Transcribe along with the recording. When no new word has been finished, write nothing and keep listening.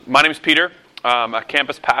My name is Peter. I'm a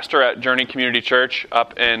campus pastor at Journey Community Church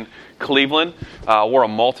up in Cleveland. We're a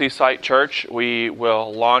multi-site church. We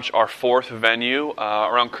will launch our fourth venue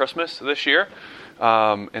around Christmas this year.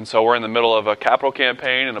 And so we're in the middle of a capital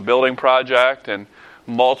campaign and a building project and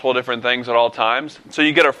multiple different things at all times. So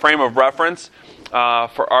you get a frame of reference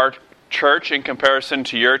for our church in comparison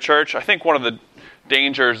to your church. I think one of the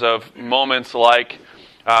dangers of moments like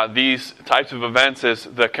these types of events is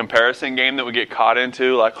the comparison game that we get caught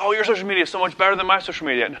into. Like, oh, your social media is so much better than my social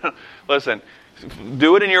media. Listen,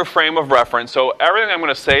 do it in your frame of reference. So everything I'm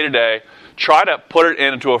going to say today, try to put it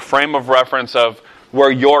into a frame of reference of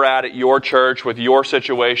where you're at your church, with your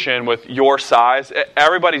situation, with your size.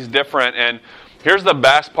 Everybody's different. And here's the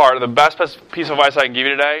best part, the best piece of advice I can give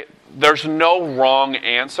you today. There's no wrong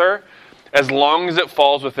answer as long as it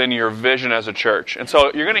falls within your vision as a church. And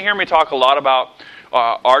so you're going to hear me talk a lot about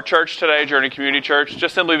our church today, Journey Community Church,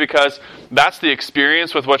 just simply because that's the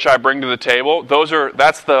experience with which I bring to the table.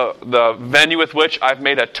 That's the venue with which I've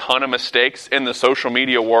made a ton of mistakes in the social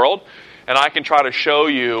media world, and I can try to show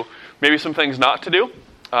you maybe some things not to do,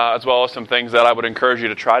 as well as some things that I would encourage you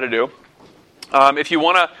to try to do. If you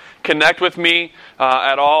want to connect with me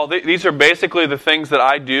at all, these are basically the things that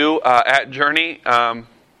I do at Journey.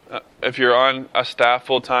 If you're on a staff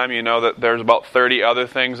full-time, you know that there's about 30 other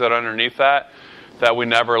things that are underneath that we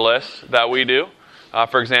never list that we do.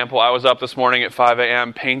 For example, I was up this morning at 5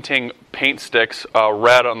 a.m. painting paint sticks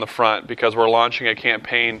red on the front because we're launching a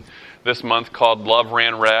campaign this month called Love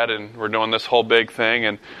Ran Red, and we're doing this whole big thing.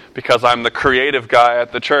 And because I'm the creative guy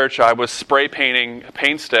at the church, I was spray painting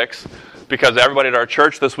paint sticks because everybody at our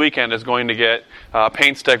church this weekend is going to get a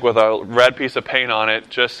paint stick with a red piece of paint on it,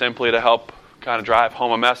 just simply to help kind of drive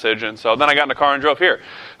home a message. And so then I got in the car and drove here.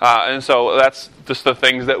 And so that's just the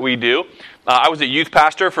things that we do. I was a youth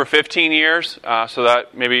pastor for 15 years, so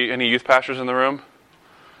that maybe any youth pastors in the room?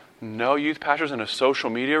 No youth pastors in a social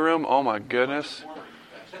media room? Oh my goodness.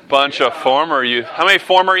 Bunch of former youth. How many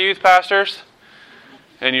former youth pastors?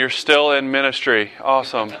 And you're still in ministry.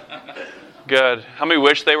 Awesome. Good. How many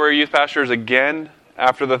wish they were youth pastors again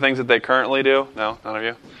after the things that they currently do? No, none of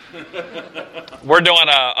you? We're doing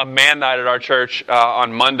a man night at our church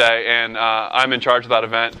on Monday, and I'm in charge of that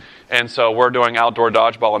event. And so we're doing outdoor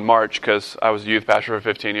dodgeball in March because I was a youth pastor for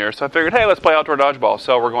 15 years. So I figured, hey, let's play outdoor dodgeball.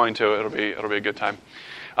 So we're going to. It'll be a good time.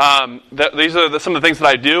 These are some of the things that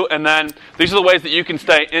I do. And then these are the ways that you can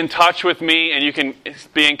stay in touch with me and you can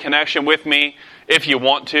be in connection with me if you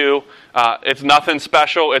want to. It's nothing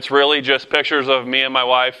special. It's really just pictures of me and my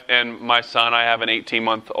wife and my son. I have an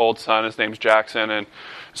 18-month-old son. His name's Jackson. And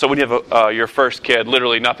so when you have your first kid,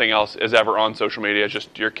 literally nothing else is ever on social media. It's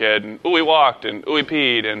just your kid. And ooh, he walked, and ooh, he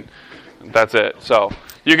peed, and that's it. So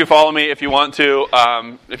you can follow me if you want to.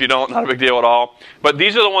 If you don't, not a big deal at all. But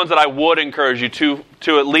these are the ones that I would encourage you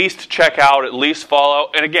to at least check out, at least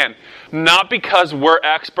follow. And again, not because we're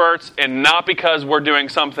experts and not because we're doing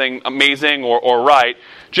something amazing or right,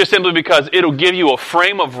 just simply because it'll give you a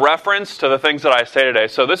frame of reference to the things that I say today.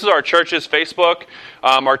 So this is our church's Facebook.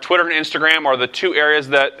 Our Twitter and Instagram are the two areas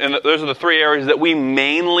those are the three areas that we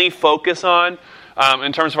mainly focus on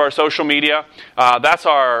in terms of our social media. That's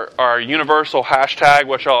our universal hashtag,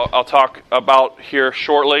 which I'll talk about here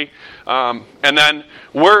shortly. And then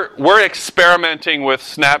we're experimenting with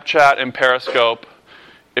Snapchat and Periscope.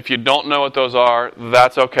 If you don't know what those are,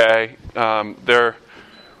 that's okay.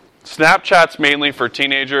 Snapchat's mainly for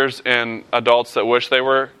teenagers and adults that wish they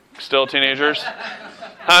were still teenagers.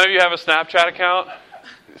 How many of you have a Snapchat account?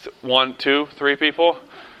 1, 2, 3 people?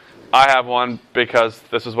 I have one because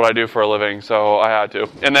this is what I do for a living, so I had to.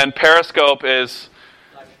 And then Periscope is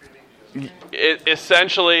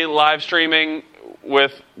essentially live streaming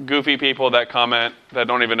with goofy people that comment that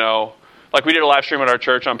don't even know. Like, we did a live stream at our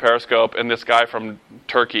church on Periscope, and this guy from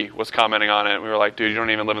Turkey was commenting on it. We were like, dude, you don't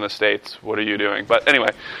even live in the States. What are you doing? But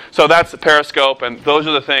anyway, so that's Periscope, and those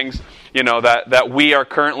are the things, that we are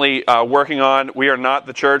currently working on. We are not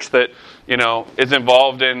the church that, is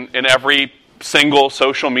involved in every single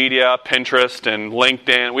social media, Pinterest and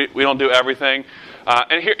LinkedIn. We don't do everything.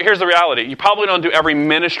 And here's the reality. You probably don't do every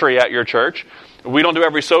ministry at your church. We don't do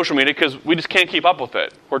every social media because we just can't keep up with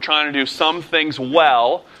it. We're trying to do some things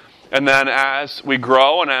well, and then as we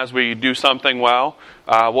grow and as we do something well,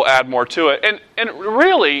 we'll add more to it. And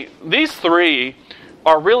really, these three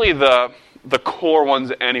are really the core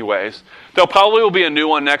ones anyways. There probably will be a new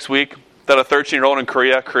one next week that a 13-year-old in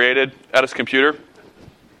Korea created at his computer.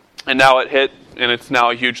 And now it hit, and it's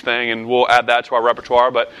now a huge thing, and we'll add that to our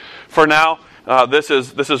repertoire. But for now, this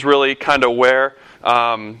is really kind of where,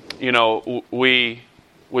 we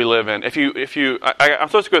we live in. I'm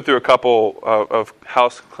supposed to go through a couple of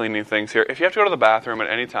house cleaning things here. If you have to go to the bathroom at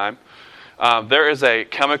any time, there is a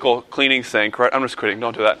chemical cleaning sink. Right? I'm just kidding.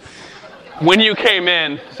 Don't do that. When you came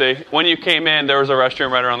in, there was a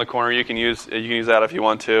restroom right around the corner. You can use that if you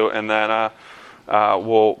want to, and then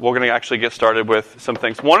we're going to actually get started with some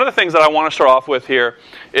things. One of the things that I want to start off with here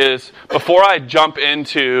is, before I jump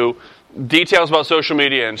into details about social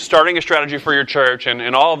media and starting a strategy for your church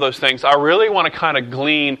and all of those things, I really want to kind of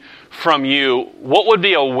glean from you, what would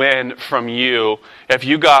be a win from you if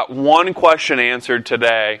you got one question answered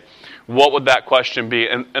today? What would that question be?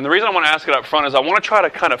 And the reason I want to ask it up front is I want to try to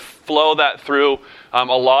kind of flow that through a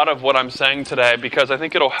lot of what I'm saying today, because I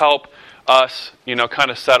think it'll help us,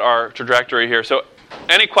 kind of set our trajectory here. So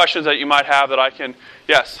any questions that you might have that I can...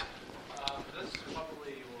 Yes? This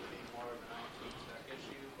probably will be more of an IT tech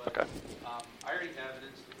issue, but okay. I already have an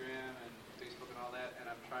Instagram and Facebook and all that, and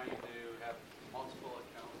I'm trying to have multiple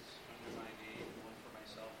accounts under my name, one for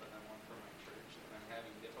myself and then one for my church, and I'm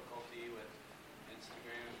having difficulty with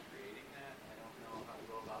Instagram creating that. I don't know how to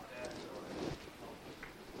go about that,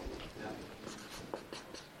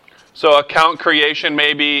 So account creation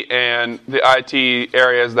maybe, and the IT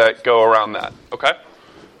areas that go around that. Okay?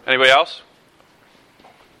 Anybody else?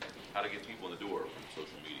 How to get people in the door from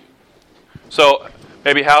social media. So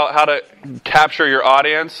maybe how to capture your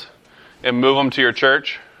audience and move them to your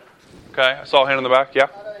church. Okay? I saw a hand in the back. Yeah?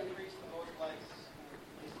 How to increase the most likes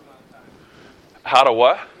in the least amount of time. How to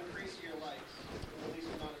what? Increase your likes in the least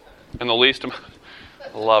amount of time. In the least amount.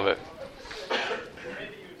 Love it.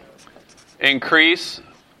 Increase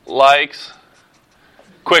likes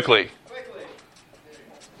quickly.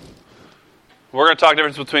 We're going to talk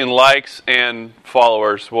difference between likes and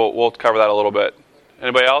followers. We'll cover that a little bit.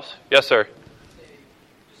 Anybody else? Yes, sir.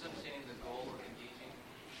 just understanding the goal of engaging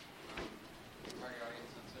our audience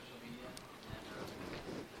on social media, and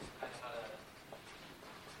kind of how to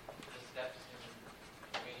the steps in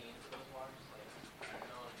wading into those waters. Like, I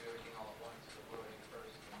don't want to do everything all at once, but what do I do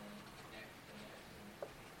first, and then next, and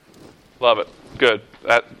next. Love it. Good.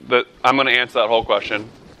 I'm going to answer that whole question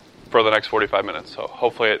for the next 45 minutes. So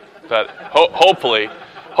hopefully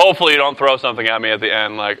you don't throw something at me at the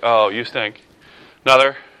end like, "Oh, you stink."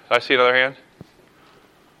 Another? Did I see another hand?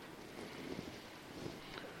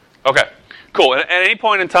 Okay. Cool. At any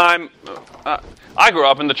point in time, I grew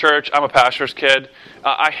up in the church. I'm a pastor's kid.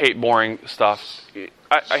 I hate boring stuff.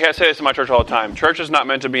 I say this in my church all the time. Church is not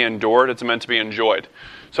meant to be endured. It's meant to be enjoyed.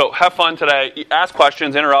 So have fun today. Ask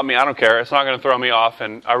questions. Interrupt me. I don't care. It's not going to throw me off,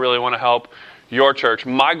 and I really want to help your church.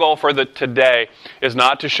 My goal for today is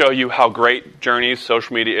not to show you how great Journey's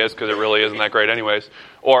social media is, because it really isn't that great anyways,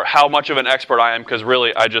 or how much of an expert I am, because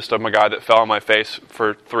really I just am a guy that fell on my face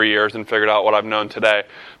for 3 years and figured out what I've known today.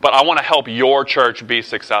 But I want to help your church be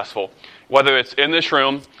successful. Whether it's in this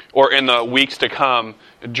room or in the weeks to come,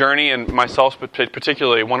 Journey and myself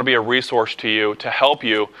particularly want to be a resource to you, to help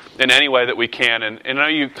you in any way that we can. And I know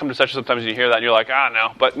you come to sessions sometimes and you hear that and you're like,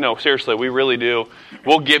 no. But no, seriously, we really do.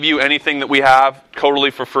 We'll give you anything that we have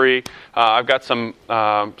totally for free. I've got some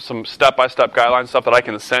step-by-step guidelines, stuff that I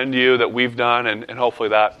can send you that we've done, and hopefully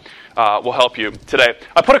that will help you today.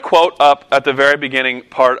 I put a quote up at the very beginning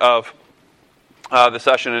part of the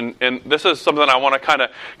session, and this is something I want to kind of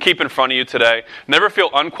keep in front of you today. Never feel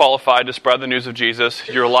unqualified to spread the news of Jesus.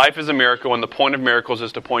 Your life is a miracle, and the point of miracles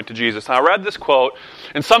is to point to Jesus. And I read this quote,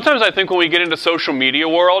 and sometimes I think when we get into social media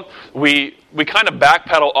world, we kind of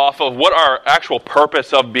backpedal off of what our actual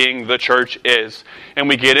purpose of being the church is. And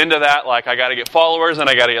we get into that, like, I got to get followers, and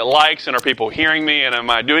I got to get likes, and are people hearing me, and am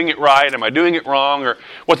I doing it right, am I doing it wrong, or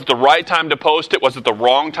was it the right time to post it, was it the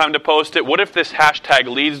wrong time to post it, what if this hashtag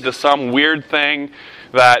leads to some weird thing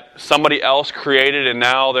that somebody else created, and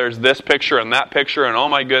now there's this picture and that picture, and oh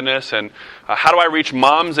my goodness, and how do I reach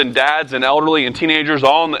moms and dads and elderly and teenagers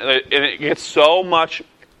all, and it gets so much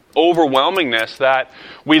overwhelmingness that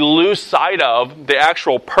we lose sight of the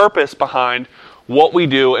actual purpose behind what we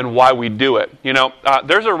do and why we do it.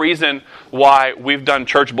 There's a reason why we've done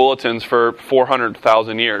church bulletins for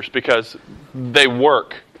 400,000 years, because they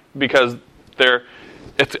work, because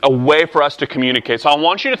it's a way for us to communicate. So I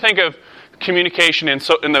want you to think of communication in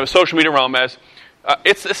the social media realm as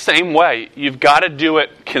it's the same way. You've got to do it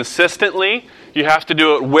consistently. You have to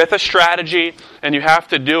do it with a strategy, and you have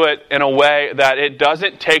to do it in a way that it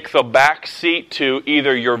doesn't take the back seat to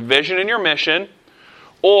either your vision and your mission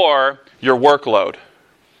or your workload.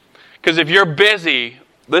 Because if you're busy,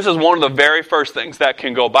 this is one of the very first things that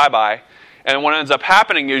can go bye-bye. And what ends up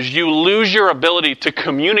happening is you lose your ability to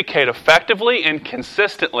communicate effectively and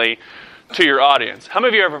consistently to your audience. How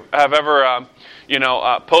many of you have ever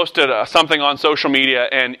posted something on social media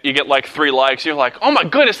and you get like 3 likes? You're like, oh my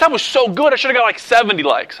goodness, that was so good. I should have got like 70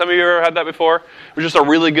 likes. Some of you ever had that before? It was just a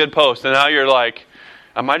really good post. And now you're like,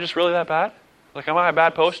 am I just really that bad? Like, am I a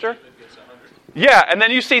bad poster? Yeah, and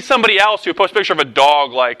then you see somebody else who posts a picture of a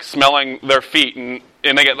dog like smelling their feet and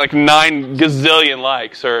they get like 9 gazillion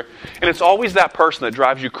likes. And it's always that person that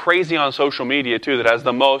drives you crazy on social media too, that has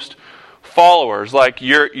the most followers. Like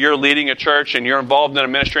you're leading a church and you're involved in a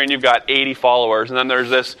ministry and you've got 80 followers, and then there's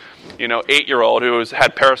this 8-year-old who's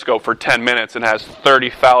had Periscope for 10 minutes and has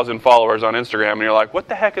 30,000 followers on Instagram, and you're like, what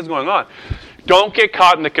the heck is going on? Don't get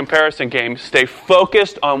caught in the comparison game. Stay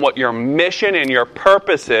focused on what your mission and your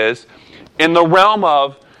purpose is in the realm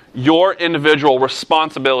of your individual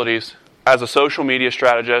responsibilities as a social media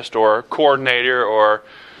strategist or coordinator or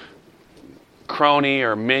crony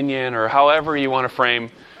or minion or however you want to frame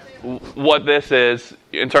what this is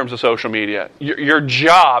in terms of social media. Your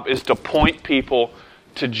job is to point people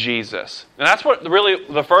to Jesus. And that's what really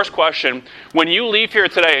the first question, when you leave here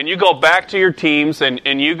today and you go back to your teams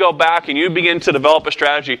and you go back and you begin to develop a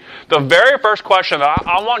strategy, the very first question that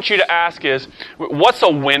I want you to ask is, what's a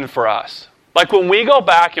win for us? Like when we go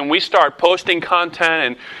back and we start posting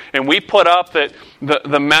content and we put up that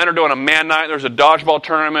the men are doing a man night, there's a dodgeball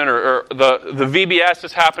tournament, or the VBS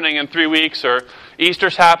is happening in 3 weeks, or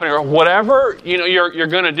Easter's happening, or whatever you're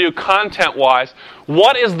going to do content-wise,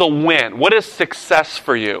 what is the win? What is success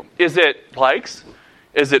for you? Is it likes?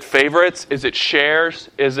 Is it favorites? Is it shares?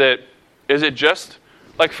 Is it just,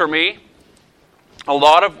 like for me, a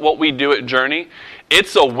lot of what we do at Journey,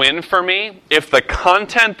 it's a win for me if the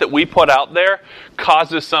content that we put out there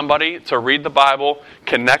causes somebody to read the Bible,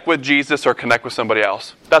 connect with Jesus, or connect with somebody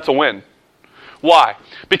else. That's a win. Why?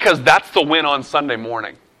 Because that's the win on Sunday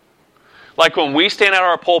morning. Like when we stand at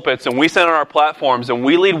our pulpits and we stand on our platforms and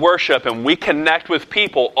we lead worship and we connect with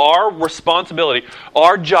people, our responsibility,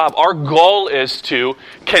 our job, our goal is to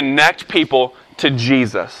connect people to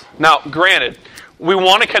Jesus. Now, granted, we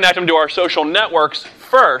want to connect them to our social networks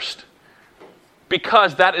first,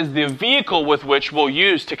 because that is the vehicle with which we'll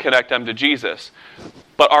use to connect them to Jesus.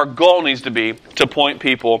 But our goal needs to be to point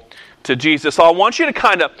people to Jesus. So I want you to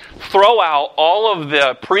kind of throw out all of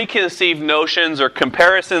the preconceived notions or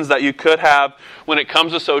comparisons that you could have when it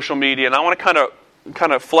comes to social media. And I want to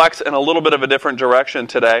kind of flex in a little bit of a different direction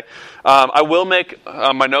today. I will make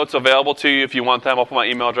my notes available to you if you want them. I'll put my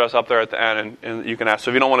email address up there at the end and you can ask.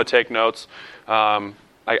 So if you don't want to take notes, I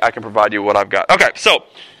can provide you what I've got. Okay, so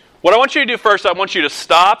what I want you to do first, I want you to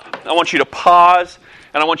stop, I want you to pause,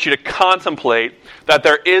 and I want you to contemplate that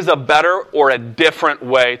there is a better or a different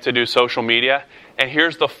way to do social media. And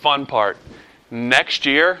here's the fun part. Next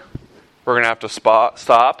year, we're going to have to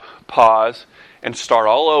stop, pause, and start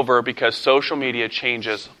all over because social media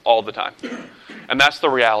changes all the time. And that's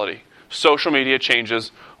the reality. Social media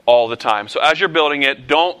changes all the time. So as you're building it,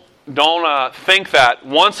 don't think that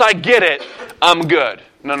once I get it, I'm good.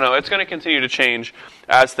 No, it's going to continue to change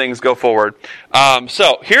as things go forward.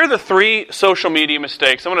 So here are the 3 social media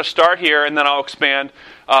mistakes. I'm going to start here and then I'll expand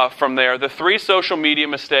from there. The 3 social media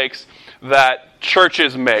mistakes that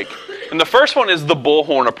churches make. And the first one is the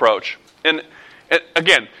bullhorn approach. And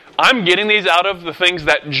again, I'm getting these out of the things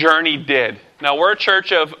that Journey did. Now, we're a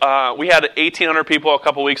church of, we had 1,800 people a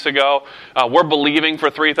couple weeks ago. We're believing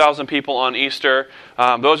for 3,000 people on Easter.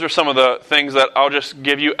 Those are some of the things that I'll just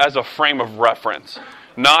give you as a frame of reference.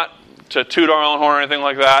 Not to toot our own horn or anything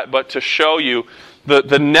like that, but to show you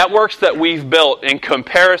the networks that we've built in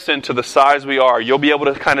comparison to the size we are. You'll be able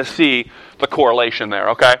to kind of see the correlation there,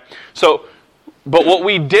 okay? So, but what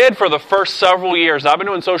we did for the first several years, I've been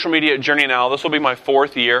doing social media at Journey now. This will be my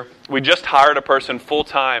 4th year. We just hired a person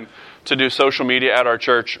full-time to do social media at our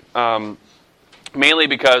church, mainly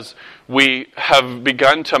because we have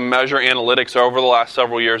begun to measure analytics over the last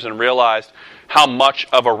several years and realized how much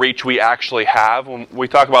of a reach we actually have. When we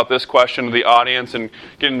talk about this question to the audience and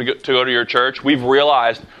getting to go to your church, we've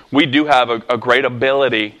realized we do have a great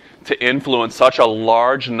ability to influence such a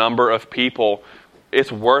large number of people.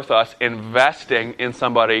 It's worth us investing in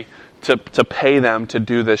somebody to pay them to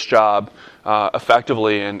do this job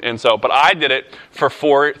effectively. And so, but I did it for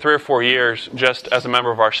 3 or 4 years just as a member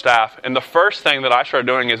of our staff. And the first thing that I started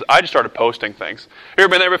doing is I just started posting things. Have you ever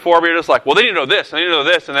been there before where you're just like, well, they need to know this, and they need to know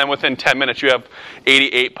this, and then within 10 minutes you have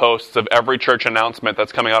 88 posts of every church announcement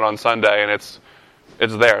that's coming out on Sunday, and it's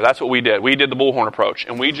there. That's what we did. We did the bullhorn approach,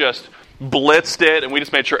 and we just blitzed it, and we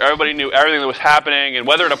just made sure everybody knew everything that was happening, and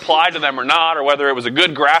whether it applied to them or not, or whether it was a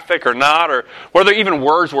good graphic or not, or whether even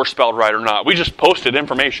words were spelled right or not. We just posted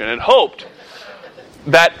information and hoped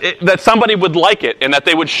that somebody would like it and that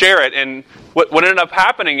they would share it. And what ended up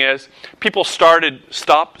happening is people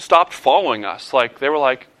stopped following us. Like they were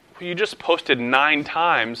like, well, you just posted 9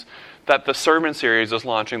 times that the sermon series is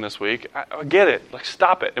launching this week. I get it. Like,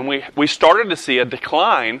 stop it. And we started to see a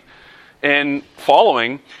decline in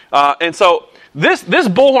following. And so this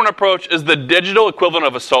bullhorn approach is the digital equivalent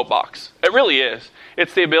of a soapbox. It really is.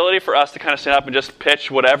 It's the ability for us to kind of stand up and just pitch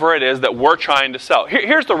whatever it is that we're trying to sell.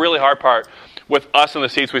 Here's the really hard part with us in the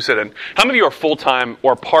seats we sit in. How many of you are full-time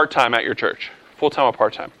or part-time at your church? Full-time or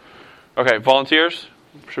part-time? Okay, volunteers?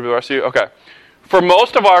 Should be the rest of you? Okay. For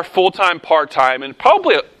most of our full-time, part-time, and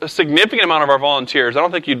probably a significant amount of our volunteers, I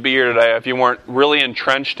don't think you'd be here today if you weren't really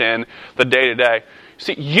entrenched in the day-to-day.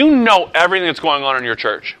 See, you know everything that's going on in your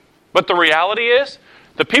church. But the reality is,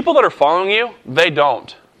 the people that are following you, they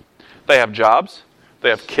don't. They have jobs, they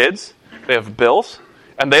have kids, they have bills,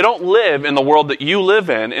 and they don't live in the world that you live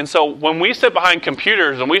in. And so when we sit behind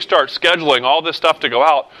computers and we start scheduling all this stuff to go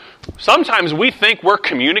out, sometimes we think we're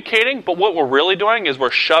communicating, but what we're really doing is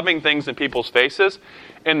we're shoving things in people's faces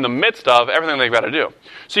in the midst of everything they've got to do.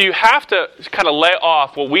 So you have to kind of lay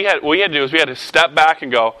off what we had to do is we had to step back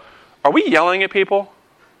and go, are we yelling at people?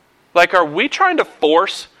 Like, are we trying to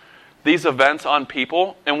force these events on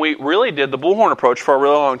people? And we really did the bullhorn approach for a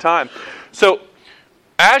really long time. So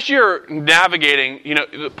as you're navigating,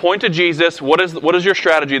 point to Jesus, what is your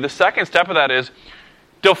strategy? The second step of that is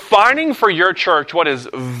defining for your church what is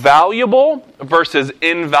valuable versus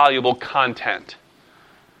invaluable content.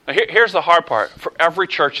 Now here's the hard part. For every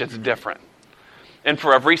church, it's different. And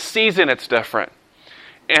for every season, it's different.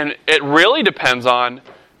 And it really depends on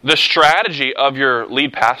the strategy of your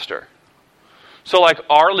lead pastor. So like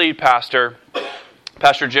our lead pastor,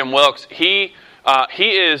 Pastor Jim Wilkes,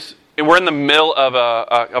 we're in the middle of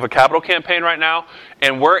a capital campaign right now,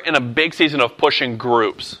 and we're in a big season of pushing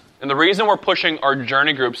groups. And the reason we're pushing our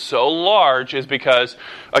journey groups so large is because,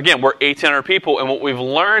 again, we're 1,800 people, and what we've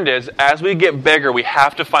learned is as we get bigger, we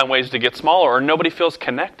have to find ways to get smaller, or nobody feels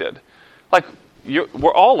connected. Like,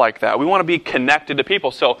 we're all like that. We want to be connected to people.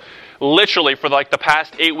 So literally for like the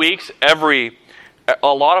past 8 weeks,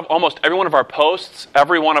 almost every one of our posts,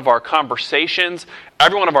 every one of our conversations,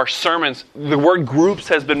 every one of our sermons, the word groups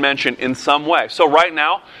has been mentioned in some way. So right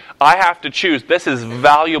now, I have to choose. This is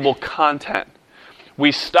valuable content.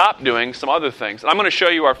 We stopped doing some other things. I'm going to show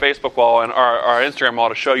you our Facebook wall and our Instagram wall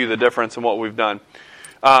to show you the difference in what we've done.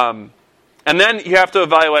 And then you have to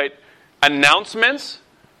evaluate announcements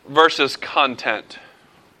versus content.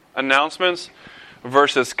 Announcements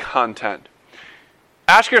versus content.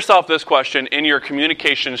 Ask yourself this question in your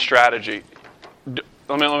communication strategy.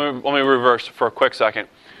 Let me reverse for a quick second.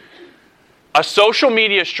 A social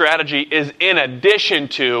media strategy is in addition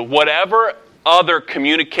to whatever other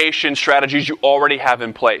communication strategies you already have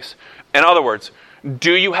in place. In other words,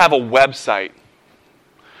 do you have a website?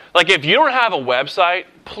 Like if you don't have a website,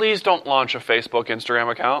 please don't launch a Facebook,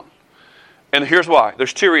 Instagram account. And here's why.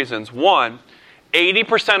 There's 2 reasons. One,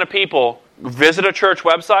 80% of people visit a church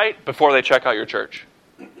website before they check out your church.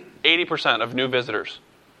 80% of new visitors.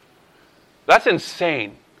 That's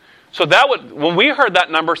insane. So when we heard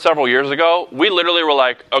that number several years ago, we literally were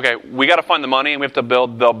like, okay, we got to find the money and we have to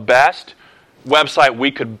build the best website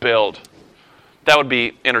we could build. That would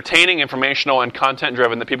be entertaining, informational, and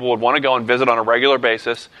content-driven that people would want to go and visit on a regular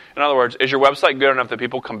basis. In other words, is your website good enough that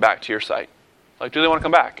people come back to your site? Like, do they want to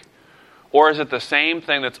come back? Or is it the same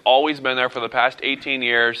thing that's always been there for the past 18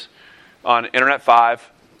 years on Internet 5,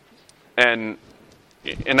 and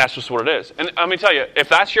that's just what it is? And let me tell you, if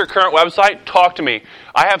that's your current website, talk to me.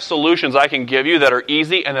 I have solutions I can give you that are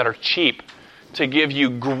easy and that are cheap to give you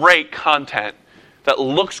great content that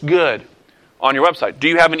looks good on your website. Do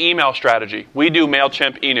you have an email strategy? We do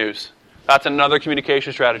MailChimp eNews. That's another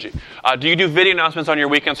communication strategy. Do you do video announcements on your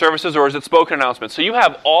weekend services, or is it spoken announcements? So you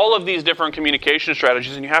have all of these different communication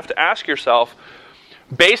strategies, and you have to ask yourself,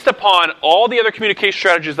 based upon all the other communication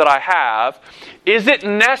strategies that I have, is it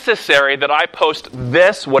necessary that I post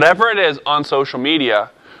this, whatever it is, on social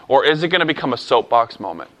media, or is it going to become a soapbox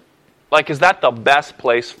moment? Like, is that the best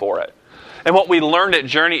place for it? And what we learned at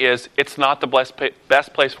Journey is it's not the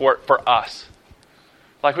best place for it for us.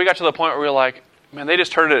 Like, we got to the point where we were like, man, they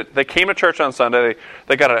just heard it. They came to church on Sunday.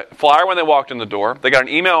 They got a flyer when they walked in the door. They got an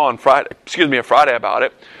email on Friday about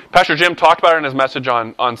it. Pastor Jim talked about it in his message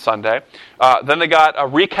on Sunday. Then they got a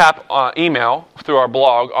recap email through our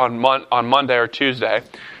blog on Monday or Tuesday.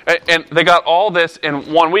 And they got all this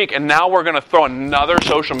in 1 week, and now we're going to throw another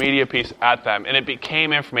social media piece at them. And it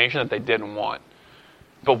became information that they didn't want.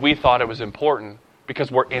 But we thought it was important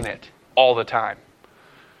because we're in it all the time.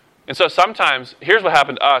 And so sometimes, here's what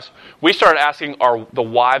happened to us. We started asking the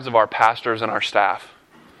wives of our pastors and our staff.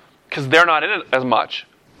 because they're not in it as much.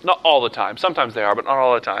 Not all the time. Sometimes they are, but not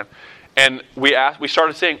all the time. And we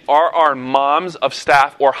started seeing, are our moms of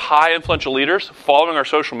staff or high influential leaders following our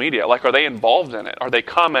social media? Like, are they involved in it? Are they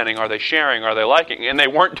commenting? Are they sharing? Are they liking? And they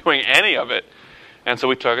weren't doing any of it. And so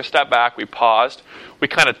we took a step back, we paused, we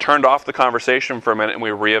kind of turned off the conversation for a minute, and we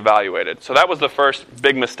reevaluated. So that was the first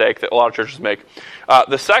big mistake that a lot of churches make.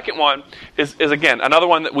 The second one is again, another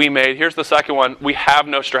one that we made. Here's the second one. We have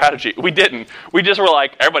no strategy. We didn't. We just were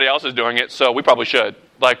like, everybody else is doing it, so we probably should.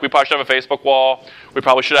 Like, we probably should have a Facebook wall. We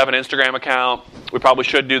probably should have an Instagram account. We probably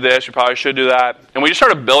should do this. We probably should do that. And we just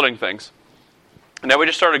started building things. And then we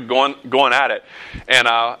just started going at it. And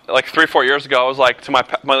like 3 or 4 years ago, I was like, to my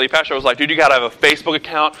lead pastor, I was like, dude, you got to have a Facebook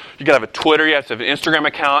account. You got to have a Twitter. You have to have an Instagram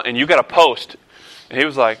account. And you got to post. And he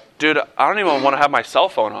was like, dude, I don't even want to have my cell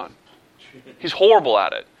phone on. He's horrible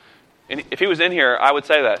at it. And if he was in here, I would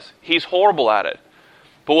say this. He's horrible at it.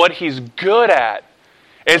 But what he's good at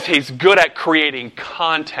is he's good at creating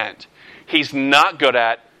content. He's not good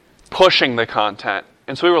at pushing the content.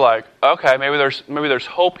 And so we were like, okay, maybe there's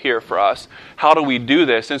hope here for us. How do we do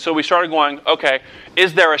this? And so we started going, okay,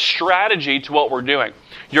 is there a strategy to what we're doing?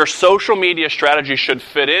 Your social media strategy should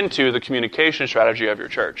fit into the communication strategy of your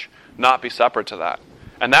church, not be separate to that.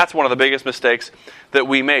 And that's one of the biggest mistakes that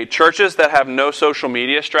we made. Churches that have no social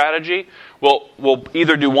media strategy will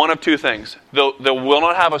either do one of two things. They will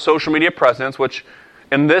not have a social media presence, which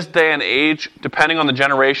in this day and age, depending on the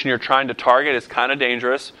generation you're trying to target, is kind of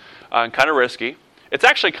dangerous and kind of risky. It's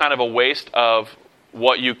actually kind of a waste of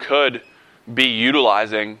what you could be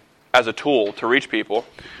utilizing as a tool to reach people.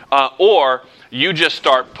 Or you just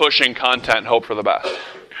start pushing content and hope for the best.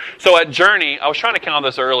 So at Journey, I was trying to count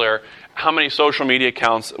this earlier, how many social media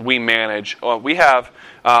accounts we manage. We have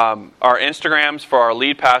our Instagrams for our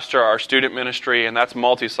lead pastor, our student ministry, and that's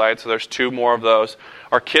multi-site, so there's 2 more of those.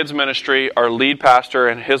 Our kids ministry, our lead pastor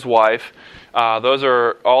and his wife. Those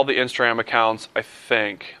are all the Instagram accounts, I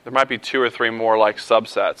think. There might be 2 or 3 more like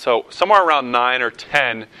subsets. So somewhere around 9 or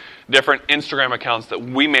 10 different Instagram accounts that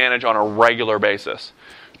we manage on a regular basis.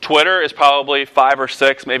 Twitter is probably 5 or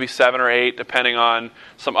 6, maybe 7 or 8, depending on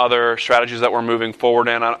some other strategies that we're moving forward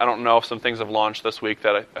in. I don't know if some things have launched this week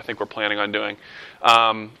that I think we're planning on doing.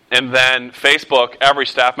 And then Facebook, every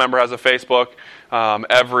staff member has a Facebook. Our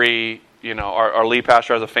lead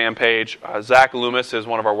pastor has a fan page. Zach Loomis is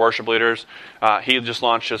one of our worship leaders. He just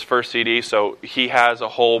launched his first CD, so he has a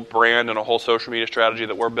whole brand and a whole social media strategy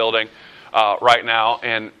that we're building right now.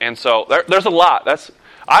 And so there's a lot.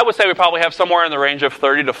 I would say we probably have somewhere in the range of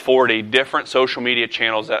 30 to 40 different social media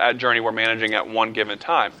channels that at Journey we're managing at one given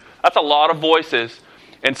time. That's a lot of voices.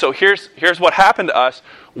 And so here's what happened to us.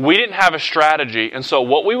 We didn't have a strategy. And so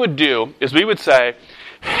what we would do is we would say,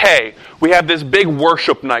 hey, we have this big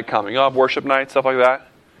worship night coming. You'll have worship night, stuff like that.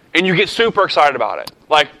 And you get super excited about it.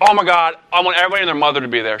 Like, oh my God, I want everybody and their mother to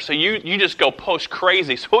be there. So you just go post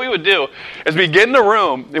crazy. So what we would do is we get in the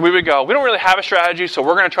room and we would go, we don't really have a strategy, so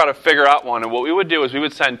we're going to try to figure out one. And what we would do is we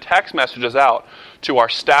would send text messages out to our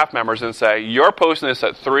staff members and say, you're posting this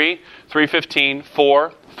at 3, 3:15,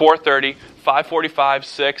 4, 4:30, 5:45,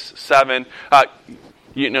 6, 7.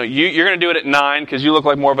 You're going to do it at 9 because you look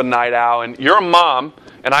like more of a night owl. And you're a mom.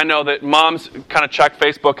 And I know that moms kind of check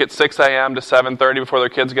Facebook at 6 a.m. to 7:30 before their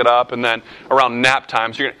kids get up, and then around nap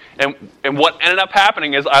time. So and what ended up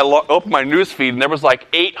happening is I opened my news feed, and there was like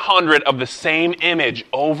 800 of the same image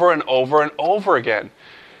over and over and over again.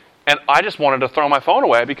 And I just wanted to throw my phone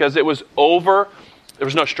away because it was over. There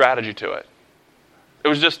was no strategy to it.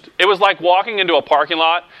 It was like walking into a parking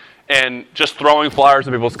lot and just throwing flyers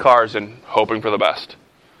in people's cars and hoping for the best.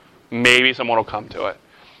 Maybe someone will come to it.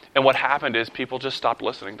 And what happened is people just stopped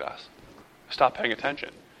listening to us, stopped paying attention,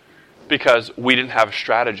 because we didn't have a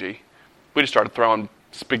strategy. We just started throwing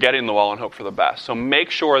spaghetti in the wall and hope for the best. So make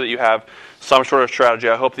sure that you have some sort of strategy.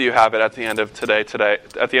 I hope that you have it at the end of today.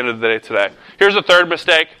 At the end of the day today. Here's the third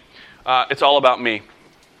mistake. It's all about me.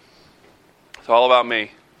 It's all about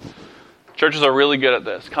me. Churches are really good at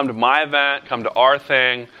this. Come to my event, come to our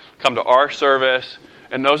thing, come to our service.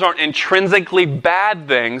 And those aren't intrinsically bad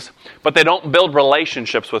things, but they don't build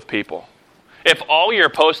relationships with people. If all you're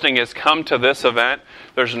posting is come to this event,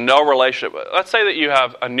 there's no relationship. Let's say that you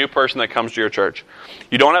have a new person that comes to your church.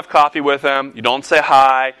 You don't have coffee with them. You don't say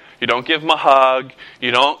hi. You don't give them a hug.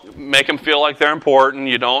 You don't make them feel like they're important.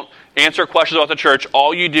 You don't answer questions about the church.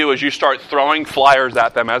 All you do is you start throwing flyers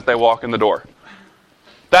at them as they walk in the door.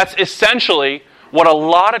 That's essentially what a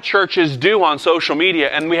lot of churches do on social media,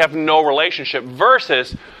 and we have no relationship,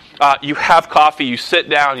 versus you have coffee, you sit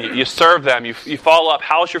down, you serve them, you follow up,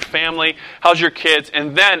 how's your family, how's your kids,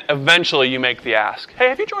 and then eventually you make the ask, hey,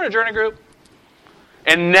 have you joined a Journey group?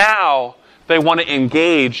 And now They want to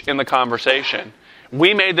engage in the conversation.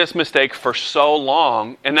 We made this mistake for so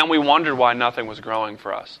long, and then we wondered why nothing was growing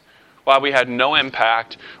for us, why we had no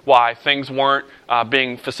impact, why things weren't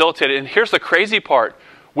being facilitated. And here's the crazy part.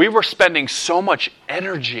 We were spending so much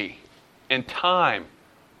energy and time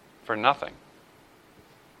for nothing.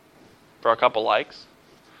 For a couple likes.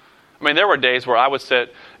 I mean, there were days where I would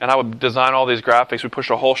sit and I would design all these graphics. We push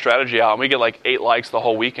a whole strategy out, and we get like 8 likes the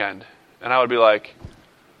whole weekend. And I would be like,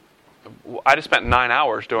 I just spent 9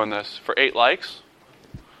 hours doing this for 8 likes?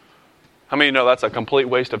 How many of you know that's a complete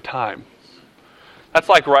waste of time? That's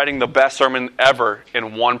like writing the best sermon ever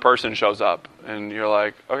and one person shows up. And you're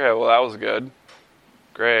like, okay, well, that was good.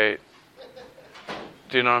 Great.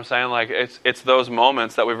 Do you know what I'm saying? Like, it's those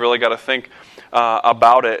moments that we've really got to think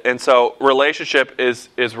about it. And so relationship is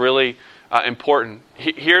really important.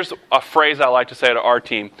 Here's a phrase I like to say to our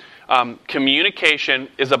team. Communication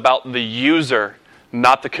is about the user,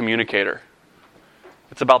 not the communicator.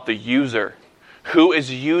 It's about the user. Who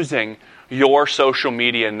is using your social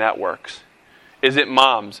media networks? Is it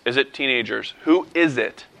moms? Is it teenagers? Who is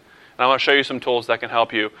it? And I want to show you some tools that can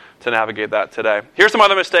help you to navigate that today. Here's some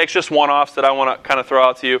other mistakes, just one-offs that I want to kind of throw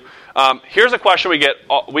out to you. Here's a question we get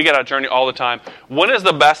at Journey all the time. When is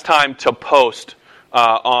the best time to post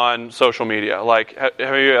on social media? Like, have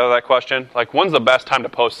you had that question? Like, when's the best time to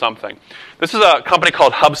post something? This is a company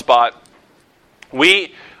called HubSpot.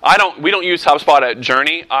 We don't use HubSpot at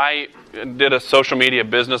Journey. I did a social media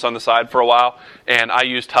business on the side for a while, and I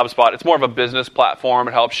used HubSpot. It's more of a business platform.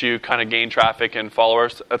 It helps you kind of gain traffic and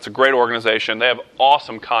followers. It's a great organization. They have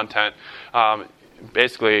awesome content.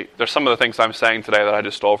 Basically, there's some of the things I'm saying today that I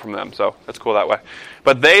just stole from them, so that's cool that way.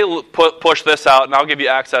 But they push this out, and I'll give you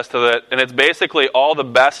access to it, and it's basically all the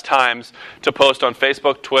best times to post on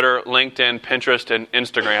Facebook, Twitter, LinkedIn, Pinterest, and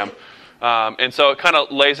Instagram. And so it kind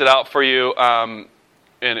of lays it out for you, and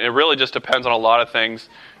it really just depends on a lot of things.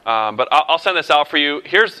 But I'll send this out for you.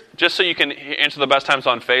 Here's just so you can answer the best times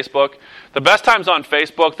on Facebook. The best times on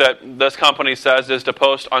Facebook that this company says is to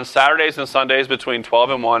post on Saturdays and Sundays between 12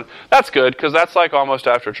 and 1. That's good because that's like almost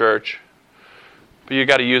after church. But you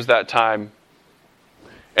got to use that time.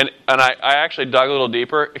 And I actually dug a little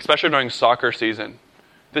deeper, especially during soccer season.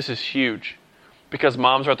 This is huge because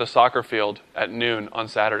moms are at the soccer field at noon on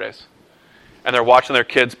Saturdays. And they're watching their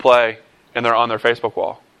kids play and they're on their Facebook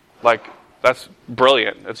wall. Like, that's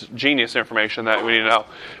brilliant. It's genius information that we need to know.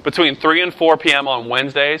 Between 3 and 4 p.m. on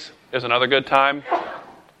Wednesdays is another good time.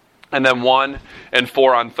 And then 1 and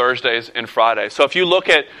 4 on Thursdays and Fridays. So if you look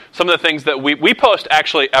at some of the things that we post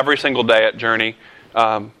actually every single day at Journey.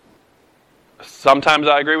 Sometimes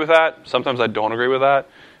I agree with that. Sometimes I don't agree with that.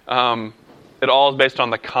 It all is based on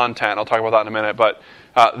the content. I'll talk about that in a minute. But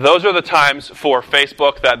those are the times for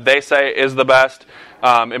Facebook that they say is the best.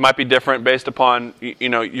 It might be different based upon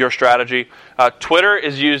your strategy. Twitter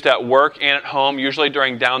is used at work and at home, usually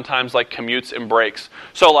during downtimes like commutes and breaks.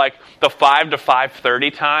 So like the 5 to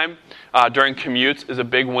 5:30 time during commutes is a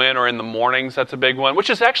big win, or in the mornings that's a big one, which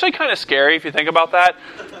is actually kind of scary if you think about that.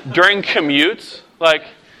 During commutes,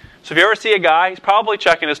 so if you ever see a guy, he's probably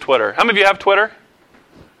checking his Twitter. How many of you have Twitter?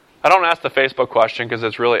 I don't ask the Facebook question because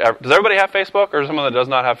it's really... Does everybody have Facebook, or is someone that does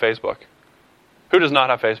not have Facebook? Who does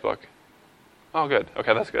not have Facebook? Oh, good.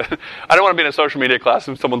 Okay, that's good. I don't want to be in a social media class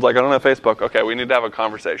and someone's like, I don't have Facebook. Okay, we need to have a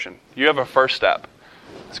conversation. You have a first step.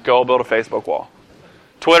 Let's go build a Facebook wall.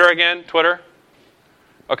 Twitter again? Twitter?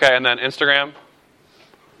 Okay, and then Instagram?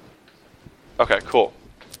 Okay, cool.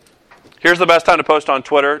 Here's the best time to post on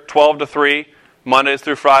Twitter. 12 to 3, Mondays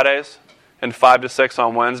through Fridays, and 5 to 6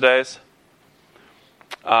 on Wednesdays.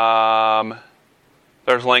 There's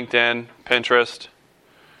LinkedIn, Pinterest,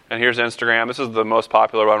 and here's Instagram. This is the most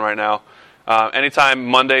popular one right now. Anytime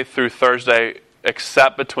Monday through Thursday,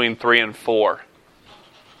 except between 3 and 4.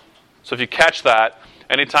 So if you catch that,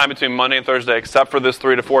 anytime between Monday and Thursday, except for this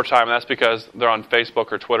 3 to 4 time, that's because they're on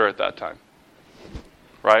Facebook or Twitter at that time.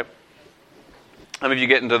 Right? How many of you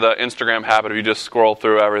get into the Instagram habit of you just scroll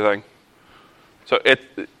through everything? So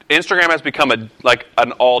Instagram has become an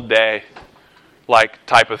all-day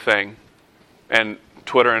type of thing. And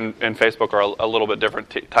Twitter and Facebook are a little bit different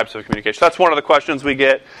types of communication. So that's one of the questions we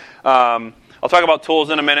get. I'll talk about tools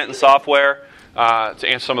in a minute and software to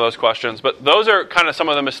answer some of those questions. But those are kind of some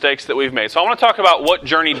of the mistakes that we've made. So I want to talk about what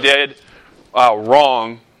Journey did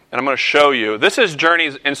wrong, and I'm going to show you. This is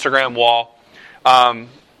Journey's Instagram wall.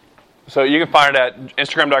 So you can find it at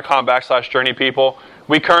instagram.com/journeypeople.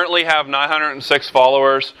 We currently have 906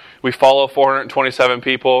 followers. We follow 427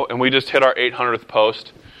 people, and we just hit our 800th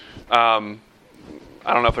post.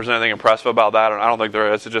 I don't know if there's anything impressive about that. I don't think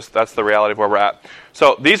there is. It's just that's the reality of where we're at.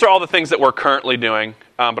 So these are all the things that we're currently doing.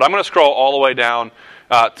 But I'm going to scroll all the way down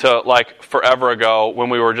to like forever ago when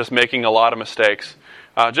we were just making a lot of mistakes.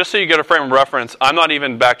 Just so you get a frame of reference, I'm not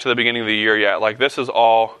even back to the beginning of the year yet. Like this is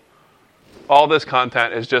all this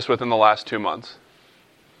content is just within the last 2 months.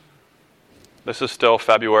 This is still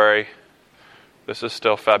February. This is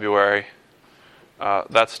still February.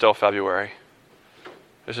 That's still February.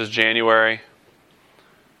 This is January.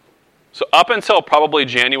 So up until probably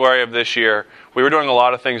January of this year, we were doing a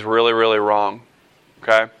lot of things really, really wrong.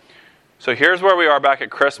 Okay? So here's where we are back at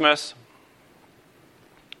Christmas.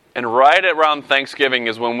 And right around Thanksgiving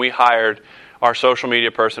is when we hired our social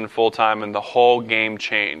media person full-time, and the whole game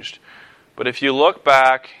changed. But if you look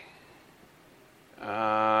back,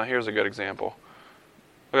 here's a good example.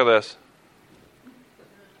 Look at this.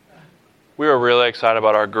 We were really excited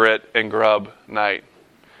about our grit and grub night.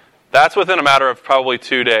 That's within a matter of probably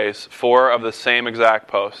 2 days, 4 of the same exact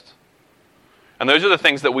posts. And those are the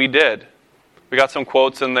things that we did. We got some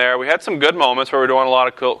quotes in there. We had some good moments where we were doing a lot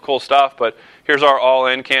of cool stuff, but here's our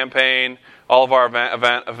all-in campaign, all of our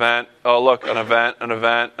event. Oh, look, an event. And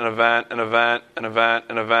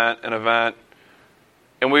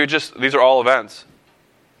these are all events.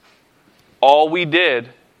 All we did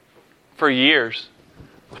for years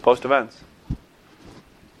was post events.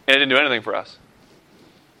 And it didn't do anything for us.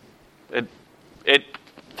 It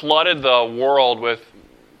flooded the world with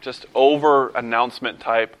just over-announcement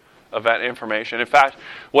type event information. In fact,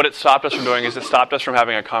 what it stopped us from doing is it stopped us from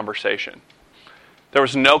having a conversation. There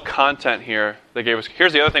was no content here that gave us...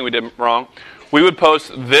 Here's the other thing we did wrong. We would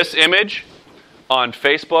post this image on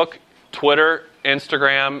Facebook, Twitter,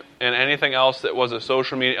 Instagram, and anything else that was a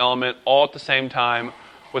social media element all at the same time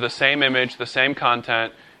with the same image, the same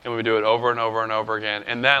content, and we would do it over and over and over again.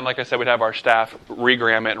 And then, like I said, we'd have our staff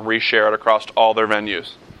regram it and reshare it across all their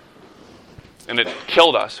venues. And it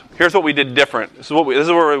killed us. Here's what we did different. This is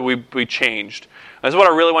where we changed. This is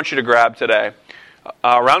what I really want you to grab today.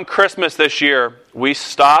 Around Christmas this year, we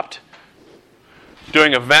stopped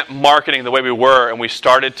doing event marketing the way we were, and we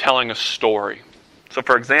started telling a story. So,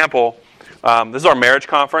 for example, this is our marriage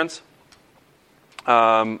conference.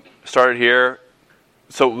 Started here.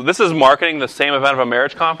 So this is marketing the same event of a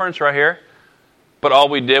marriage conference right here. But all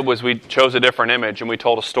we did was we chose a different image and we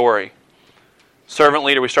told a story. Servant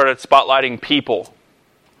leader, we started spotlighting people.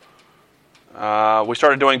 We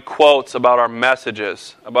started doing quotes about our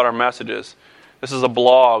messages. This is a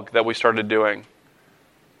blog that we started doing.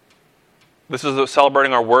 This is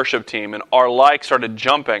celebrating our worship team. And our likes started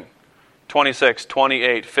jumping. 26,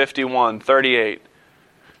 28, 51, 38.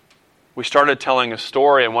 We started telling a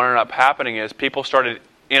story, and what ended up happening is people started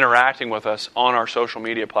interacting with us on our social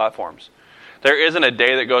media platforms. There isn't a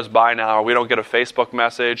day that goes by now where we don't get a Facebook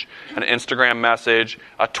message, an Instagram message,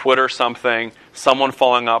 a Twitter something, someone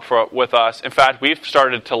following up with us. In fact, we've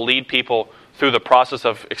started to lead people through the process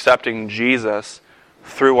of accepting Jesus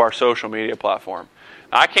through our social media platform.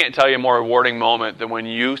 I can't tell you a more rewarding moment than when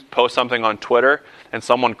you post something on Twitter and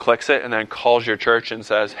someone clicks it and then calls your church and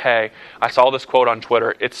says, hey, I saw this quote on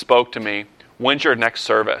Twitter. It spoke to me. When's your next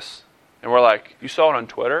service? And we're like, you saw it on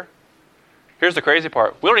Twitter? Here's the crazy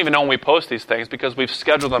part. We don't even know when we post these things because we've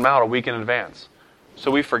scheduled them out a week in advance.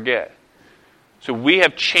 So we forget. So we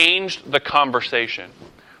have changed the conversation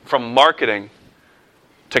from marketing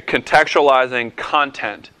to contextualizing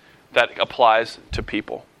content that applies to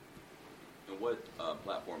people. And what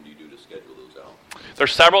platform do you do to schedule those out?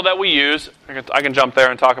 There's several that we use. I can jump there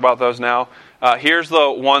and talk about those now. Here's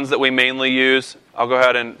the ones that we mainly use. I'll go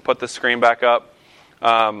ahead and put the screen back up.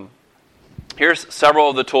 Here's several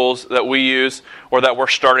of the tools that we use or that we're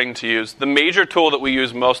starting to use. The major tool that we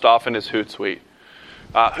use most often is Hootsuite.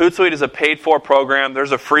 Hootsuite is a paid-for program.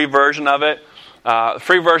 There's a free version of it. The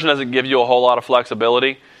free version doesn't give you a whole lot of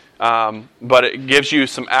flexibility, but it gives you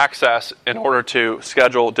some access in order to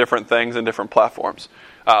schedule different things in different platforms.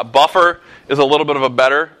 Buffer is a little bit of a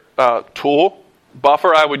better tool.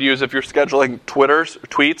 Buffer I would use if you're scheduling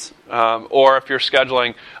tweets, or if you're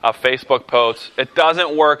scheduling Facebook posts. It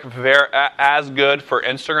doesn't work as good for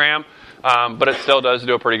Instagram, but it still does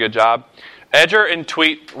do a pretty good job. Edger and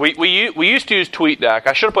Tweet, we used to use TweetDeck.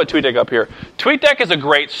 I should have put TweetDeck up here. TweetDeck is a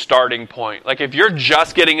great starting point. Like if you're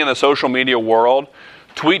just getting in the social media world,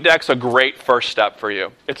 TweetDeck's a great first step for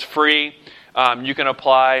you. It's free. You can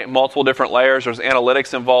apply multiple different layers. There's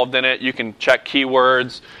analytics involved in it. You can check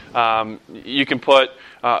keywords. You can put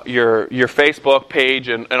your Facebook page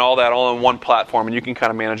and all that all in one platform, and you can kind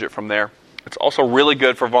of manage it from there. It's also really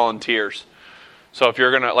good for volunteers. So if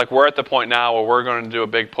you're going to, like we're at the point now where we're going to do a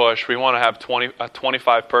big push, we want to have a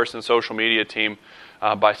 25-person social media team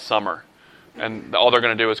by summer. And all they're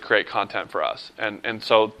going to do is create content for us. And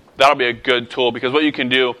so that'll be a good tool because what you can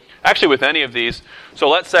do, actually with any of these, so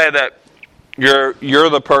let's say that You're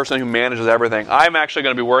the person who manages everything. I'm actually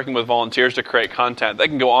going to be working with volunteers to create content. They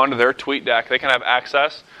can go onto their TweetDeck. They can have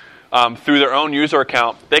access through their own user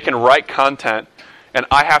account. They can write content, and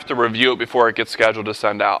I have to review it before it gets scheduled to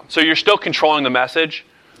send out. So you're still controlling the message,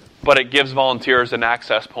 but it gives volunteers an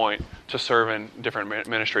access point to serve in different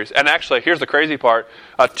ministries. And actually, here's the crazy part.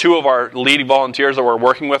 2 of our leading volunteers that we're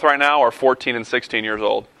working with right now are 14 and 16 years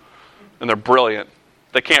old. And they're brilliant.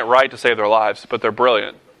 They can't write to save their lives, but they're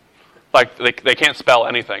brilliant. Like, they can't spell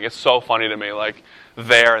anything. It's so funny to me. Like,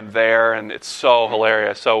 there, and it's so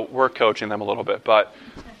hilarious. So we're coaching them a little bit. But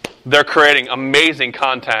they're creating amazing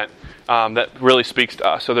content that really speaks to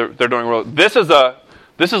us. So they're doing real. This is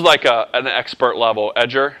like an expert level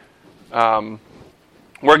Edger.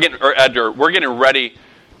 We're getting ready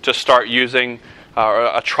to start using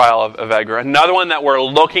a trial of Edgar. Another one that we're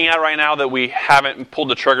looking at right now that we haven't pulled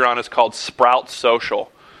the trigger on is called Sprout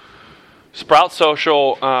Social. Sprout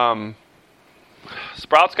Social,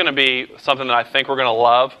 Sprout's going to be something that I think we're going to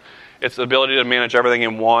love. It's the ability to manage everything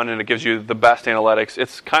in one, and it gives you the best analytics.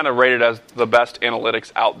 It's kind of rated as the best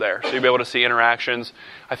analytics out there. So you'll be able to see interactions.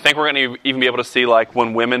 I think we're going to even be able to see like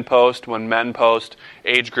when women post, when men post,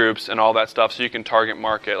 age groups, and all that stuff, so you can target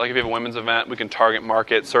market. Like if you have a women's event, we can target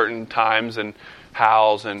market certain times and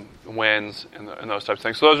hows and wins and those types of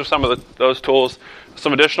things. So those are some of those tools.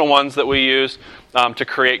 Some additional ones that we use to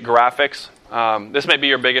create graphics. This may be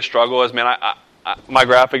your biggest struggle is, man, my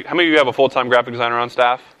graphic. How many of you have a full-time graphic designer on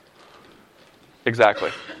staff? Exactly.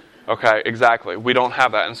 Okay, exactly. We don't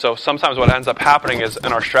have that. And so sometimes what ends up happening is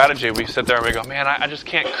in our strategy, we sit there and we go, man, I just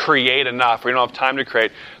can't create enough. We don't have time to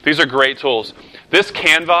create. These are great tools. This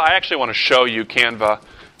Canva, I actually want to show you Canva,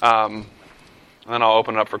 and then I'll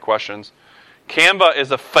open it up for questions. Canva is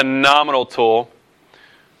a phenomenal tool.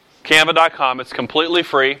 Canva.com, it's completely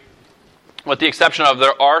free. With the exception of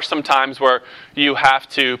there are some times where you have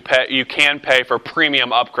to pay, you can pay for premium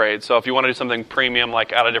upgrades. So if you want to do something premium,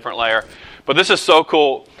 like add a different layer. But this is so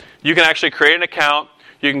cool. You can actually create an account.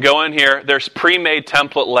 You can go in here. There's pre-made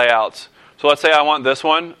template layouts. So let's say I want this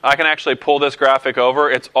one. I can actually pull this graphic over.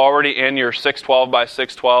 It's already in your 612 by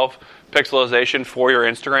 612 pixelization for your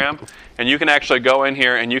Instagram. And you can actually go in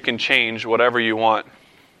here and you can change whatever you want.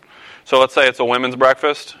 So let's say it's a women's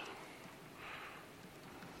breakfast.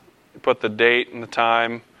 You put the date and the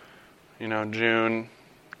time, June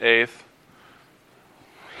 8th.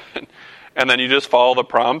 And then you just follow the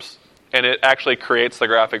prompts. And it actually creates the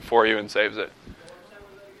graphic for you and saves it.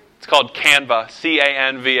 It's called Canva,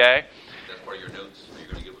 C-A-N-V-A. That's part of your notes that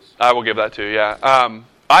you're going to give us. I will give that to you, yeah.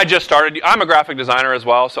 I just started. I'm a graphic designer as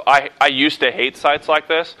well, so I used to hate sites like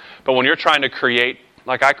this. But when you're trying to create,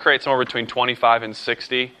 like I create somewhere between 25 and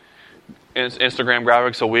 60 Instagram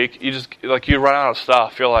graphics a week, you run out of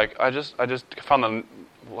stuff. You're like, I just found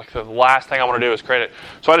the last thing I want to do is create it.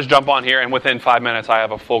 So I just jump on here, and within 5 minutes, I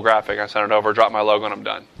have a full graphic. I send it over, drop my logo, and I'm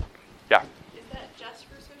done. Yeah. Is that just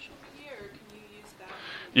for social media, or can you use that?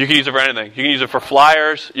 You can use it for anything. You can use it for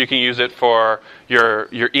flyers. You can use it for your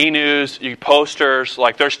e-news, your posters.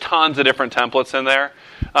 Like, there's tons of different templates in there.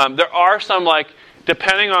 There are some,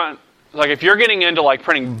 depending on, if you're getting into,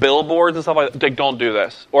 printing billboards and stuff like that, don't do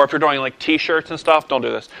this. Or if you're doing, T-shirts and stuff, don't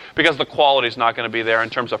do this. Because the quality's not going to be there in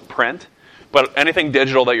terms of print. But anything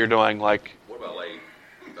digital that you're doing, What about,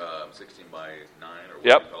 16 by 9 or what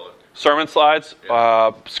Yep. do you call it? Sermon slides,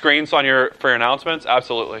 screens for your announcements,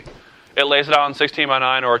 absolutely. It lays it out on 16 by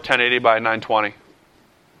 9 or 1080 by 920.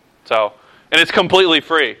 So, and it's completely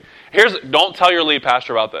free. Don't tell your lead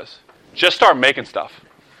pastor about this. Just start making stuff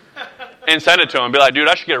and send it to him. Be like, dude,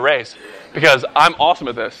 I should get a raise because I'm awesome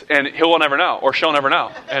at this, and he will never know or she'll never know.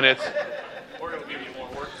 And it's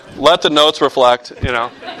let the notes reflect,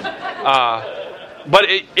 But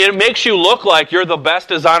it makes you look like you're the best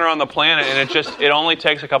designer on the planet, and it only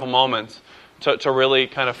takes a couple moments to really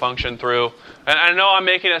kind of function through. And I know I'm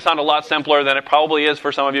making it sound a lot simpler than it probably is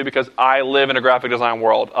for some of you because I live in a graphic design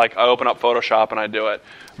world. I open up Photoshop and I do it.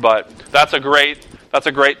 But that's a great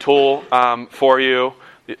tool for you.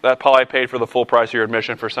 That probably paid for the full price of your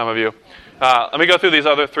admission for some of you. Let me go through these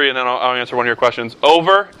other three, and then I'll answer one of your questions.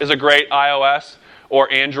 Over is a great iOS or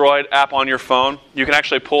Android app on your phone. You can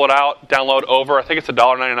actually pull it out, download Over. I think it's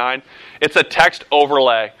 $1.99. It's a text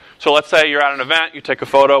overlay. So let's say you're at an event, you take a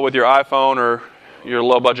photo with your iPhone or your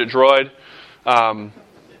low-budget Droid,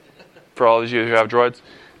 for all of you who have Droids.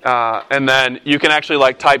 And then you can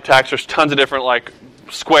actually type text. There's tons of different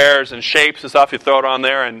squares and shapes and stuff. You throw it on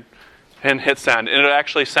there and hit send. And it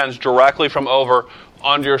actually sends directly from Over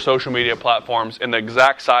onto your social media platforms in the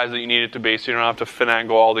exact size that you need it to be, so you don't have to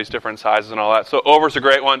finagle all these different sizes and all that. So Over's a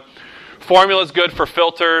great one. Formula is good for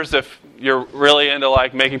filters if you're really into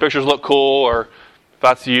making pictures look cool, or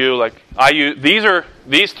that's you. Like I use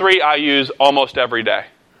these three I use almost every day.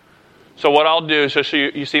 So what I'll do is just so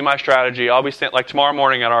you see my strategy. I'll be like tomorrow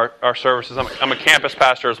morning at our services. I'm a campus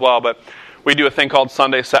pastor as well, but we do a thing called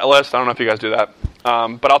Sunday Set List. I don't know if you guys do that,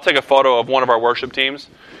 but I'll take a photo of one of our worship teams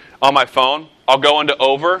on my phone. I'll go into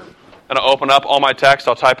Over and I'll open up all my text.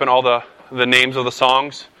 I'll type in all the names of the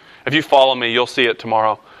songs. If you follow me, you'll see it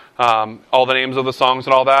tomorrow. All the names of the songs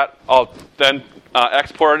and all that. I'll then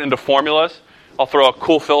export it into formulas. I'll throw a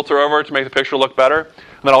cool filter over it to make the picture look better.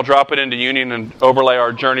 And then I'll drop it into Union and overlay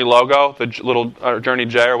our Journey logo, the little Journey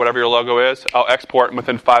J or whatever your logo is. I'll export, and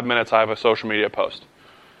within 5 minutes I have a social media post.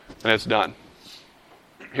 And it's done.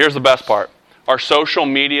 Here's the best part. Our social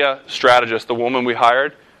media strategist, the woman we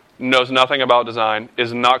hired, knows nothing about design,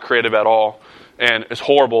 is not creative at all, and is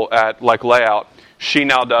horrible at layout. She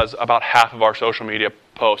now does about half of our social media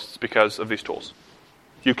posts because of these tools.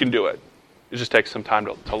 You can do it. It just takes some time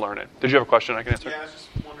to learn it. Did you have a question I can answer? Yeah, I was just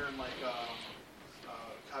wondering,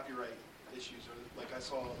 copyright issues, or I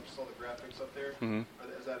saw the graphics up there. Mm-hmm.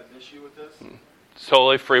 Is that an issue with this? Mm-hmm. It's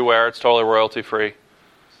totally freeware. It's totally royalty free.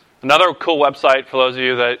 Another cool website for those of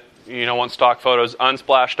you that want stock photos,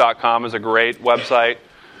 unsplash.com is a great website.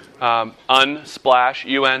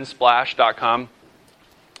 Unsplash.com.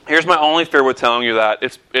 Here's my only fear with telling you that.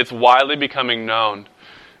 It's widely becoming known.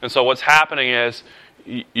 And so what's happening is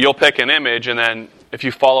you'll pick an image, and then if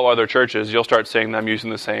you follow other churches, you'll start seeing them using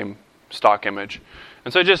the same stock image.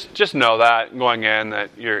 And so just know that going in that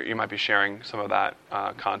you might be sharing some of that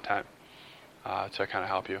content to kind of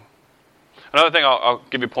help you. Another thing I'll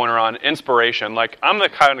give you a pointer on, inspiration. I'm the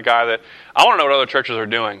kind of guy that I want to know what other churches are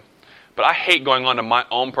doing. But I hate going onto my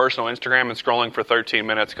own personal Instagram and scrolling for 13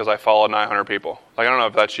 minutes because I follow 900 people. I don't know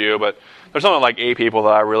if that's you, but there's only 8 people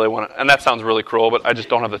that I really want to, and that sounds really cruel, but I just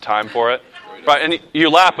don't have the time for it. Right? And you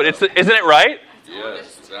laugh, but isn't it right?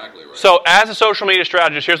 Yes, exactly right. So as a social media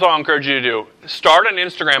strategist, here's what I'll encourage you to do. Start an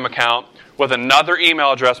Instagram account with another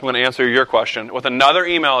email address. I'm going to answer your question. With another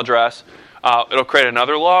email address, it'll create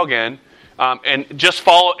another login. And just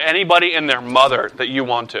follow anybody and their mother that you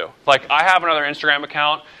want to. I have another Instagram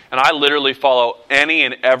account, and I literally follow any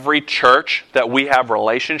and every church that we have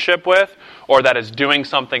relationship with or that is doing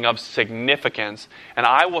something of significance. And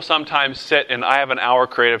I will sometimes sit, and I have an hour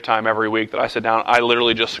creative time every week that I sit down. I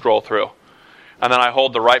literally just scroll through. And then I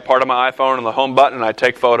hold the right part of my iPhone and the home button, and I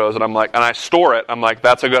take photos, and and I store it. I'm like,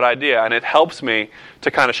 that's a good idea. And it helps me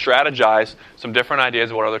to kind of strategize some different ideas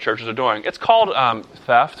of what other churches are doing. It's called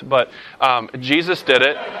theft, but Jesus did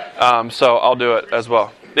it, so I'll do it as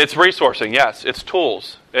well. It's resourcing, yes. It's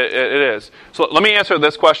tools. It is. So let me answer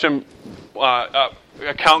this question,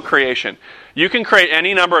 account creation. You can create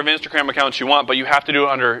any number of Instagram accounts you want, but you have to do it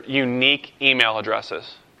under unique email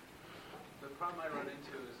addresses. The problem I run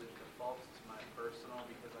into is it defaults to my personal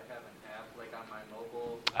because I have an app on my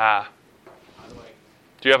mobile. How do I?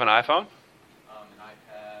 Do you have an iPhone? An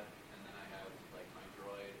iPad, and then I have my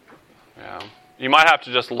Droid. Yeah. You might have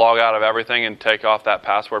to just log out of everything and take off that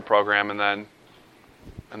password program and then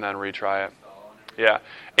retry it. Yeah.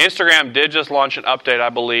 Instagram did just launch an update, I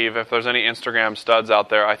believe. If there's any Instagram studs out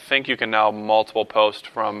there, I think you can now multiple post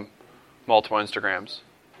from multiple Instagrams.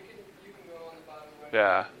 You can go on the bottom right.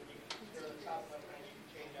 Yeah. Or the top left hand, you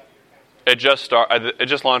can change out your account. It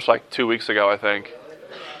just launched 2 weeks ago, I think.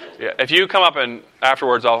 Yeah. If you come up and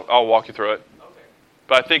afterwards, I'll walk you through it. Okay.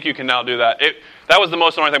 But I think you can now do that. That was the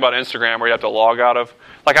most annoying thing about Instagram, where you have to log out of.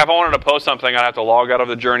 If I wanted to post something, I'd have to log out of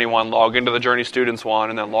the Journey one, log into the Journey Students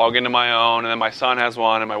one, and then log into my own, and then my son has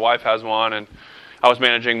one, and my wife has one, and I was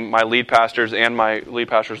managing my lead pastors and my lead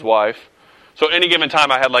pastor's wife. So at any given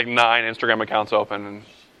time, I had 9 Instagram accounts open, and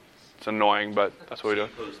it's annoying, but that's what we do.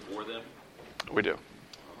 Post for them? We do.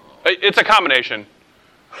 It's a combination.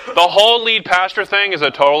 The whole lead pastor thing is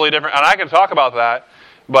a totally different, and I can talk about that,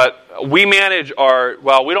 but we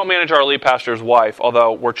don't manage our lead pastor's wife,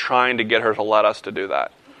 although we're trying to get her to let us to do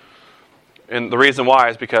that. And the reason why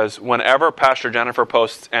is because whenever Pastor Jennifer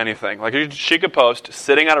posts anything, she could post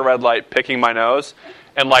sitting at a red light picking my nose,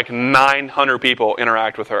 and 900 people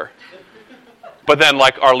interact with her. But then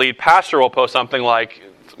our lead pastor will post something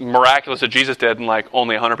miraculous that Jesus did, and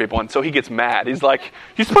only 100 people. And so he gets mad. He's like,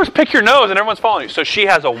 you're supposed to pick your nose, and everyone's following you. So she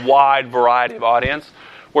has a wide variety of audience.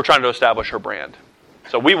 We're trying to establish her brand.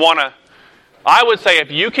 So I would say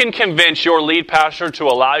if you can convince your lead pastor to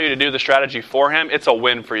allow you to do the strategy for him, it's a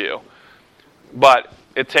win for you. But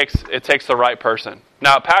it takes the right person.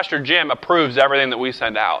 Now, Pastor Jim approves everything that we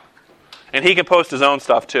send out. And he can post his own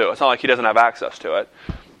stuff too. It's not like he doesn't have access to it.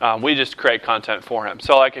 We just create content for him.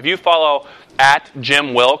 So if you follow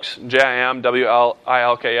 @Jim Wilks,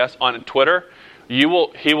 JimWilks, on Twitter,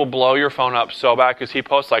 he will blow your phone up so bad because he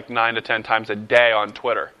posts like 9 to 10 times a day on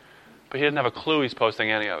Twitter. But he doesn't have a clue he's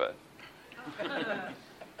posting any of it.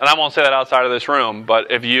 And I won't say that outside of this room,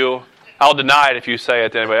 but I'll deny it if you say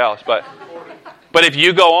it to anybody else. But if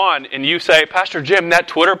you go on and you say, Pastor Jim, that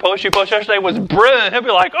Twitter post you posted yesterday was brilliant, he'll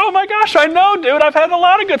be like, oh my gosh, I know, dude. I've had a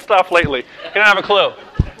lot of good stuff lately. He doesn't have a clue.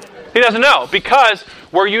 He doesn't know because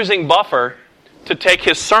we're using Buffer to take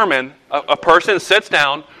his sermon. A person sits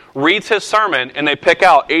down, reads his sermon, and they pick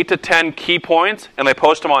out 8 to 10 key points, and they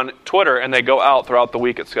post them on Twitter, and they go out throughout the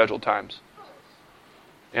week at scheduled times.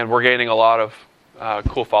 And we're gaining a lot of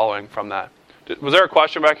cool following from that. Was there a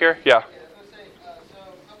question back here? Yeah. Yeah, I was going to say, so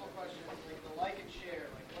a couple of questions. Like the like and share,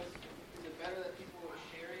 is it better that people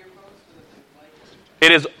share your posts or that they like it?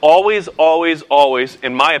 It is always, always, always,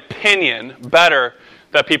 in my opinion, better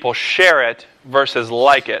that people share it versus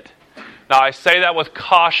like it. Now, I say that with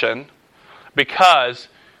caution because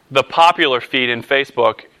the popular feed in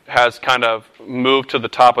Facebook has kind of moved to the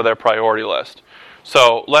top of their priority list.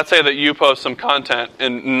 So let's say that you post some content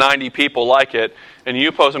and 90 people like it, and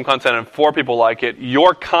you post some content and 4 people like it,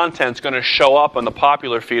 your content's going to show up on the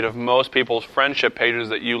popular feed of most people's friendship pages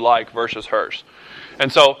that you like versus hers.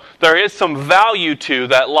 And so there is some value to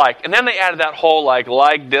that like. And then they added that whole like,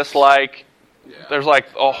 dislike. Yeah. There's like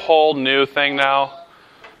a whole new thing now.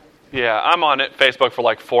 Yeah, I'm on Facebook for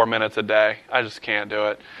like 4 minutes a day. I just can't do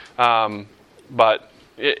it. But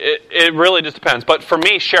it really just depends. But for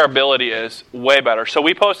me, shareability is way better. So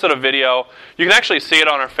we posted a video. You can actually see it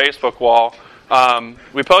on our Facebook wall.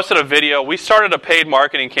 We posted a video. We started a paid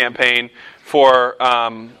marketing campaign for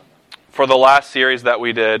the last series that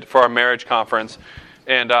we did for our marriage conference.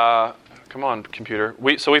 And come on, computer.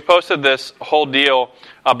 So we posted this whole deal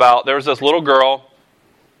about there was this little girl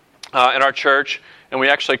in our church, and we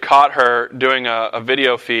actually caught her doing a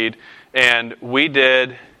video feed. And we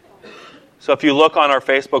did. So if you look on our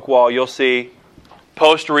Facebook wall, you'll see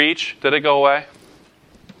post reach. Did it go away?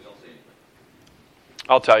 We don't see anything.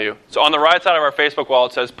 I'll tell you. So on the right side of our Facebook wall,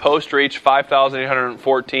 it says post reach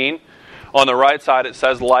 5,814. On the right side, it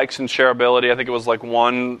says likes and shareability. I think it was like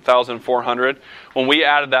 1,400. When we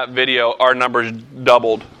added that video, our numbers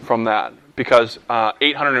doubled from that because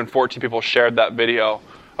 814 people shared that video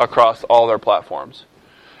across all their platforms.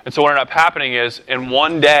 And so what ended up happening is, in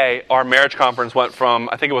one day, our marriage conference went from,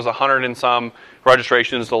 I think it was 100 and some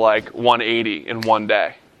registrations to like 180 in one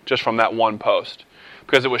day, just from that one post,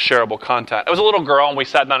 because it was shareable content. It was a little girl, and we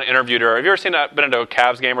sat down and interviewed her. Have you ever seen that, been into a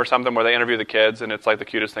Cavs game or something where they interview the kids, and it's like the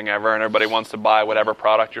cutest thing ever, and everybody wants to buy whatever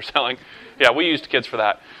product you're selling? Yeah, we used kids for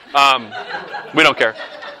that. We don't care.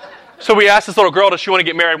 So we asked this little girl, does she want to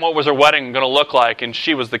get married, and what was her wedding going to look like? And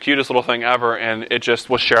she was the cutest little thing ever, and it just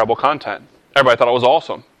was shareable content. Everybody thought it was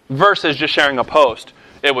awesome. Versus just sharing a post.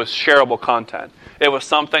 It was shareable content. It was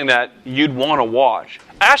something that you'd want to watch.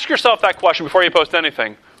 Ask yourself that question before you post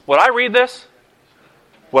anything. Would I read this?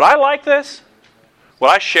 Would I like this? Would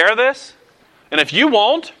I share this? And if you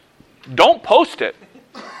won't, don't post it.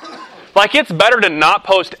 Like, it's better to not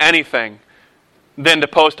post anything than to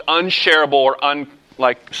post unshareable or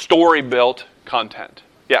story-built content.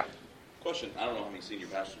 Yeah? Question, I don't know how many senior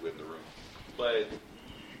pastors we have in the room, but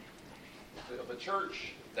of a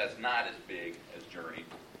church that's not as big as Journey,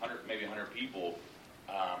 maybe 100 people,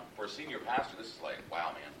 for a senior pastor, this is like,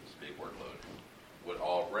 wow, man, this is a big workload with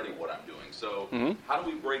already what I'm doing. So how do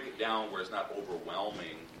we break it down where it's not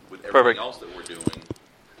overwhelming with everything else that we're doing?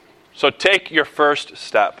 So take your first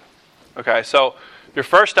step. Okay, so your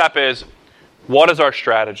first step is, what is our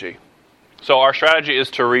strategy? So our strategy is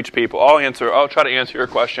to reach people. I'll try to answer your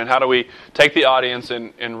question. How do we take the audience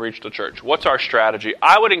and reach the church? What's our strategy?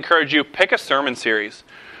 I would encourage you, pick a sermon series.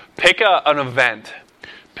 Pick an event.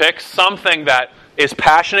 Pick something that is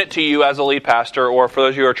passionate to you as a lead pastor, or for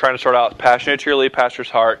those of you who are trying to start out, passionate to your lead pastor's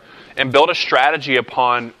heart, and build a strategy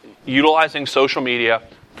upon utilizing social media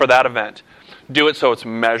for that event. Do it so it's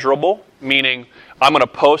measurable, meaning I'm going to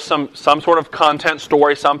post some sort of content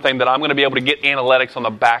story, something that I'm going to be able to get analytics on the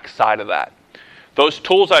back side of that. Those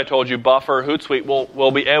tools I told you, Buffer, Hootsuite,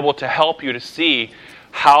 will be able to help you to see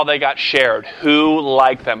how they got shared, who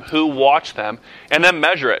liked them, who watched them, and then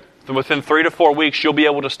measure it. So within 3 to 4 weeks, you'll be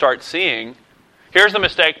able to start seeing. Here's the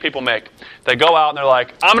mistake people make. They go out and they're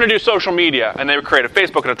like, I'm going to do social media. And they create a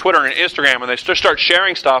Facebook and a Twitter and an Instagram, and they just start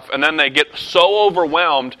sharing stuff, and then they get so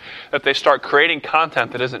overwhelmed that they start creating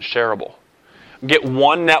content that isn't shareable. Get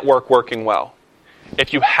one network working well.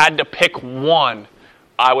 If you had to pick one,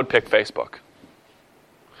 I would pick Facebook.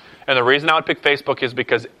 And the reason I would pick Facebook is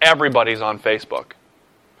because everybody's on Facebook.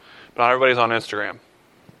 But not everybody's on Instagram.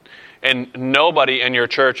 And nobody in your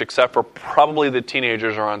church, except for probably the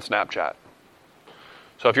teenagers, are on Snapchat.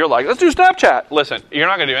 So if you're like, let's do Snapchat, listen, you're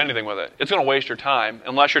not going to do anything with it. It's going to waste your time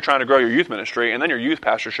unless you're trying to grow your youth ministry, and then your youth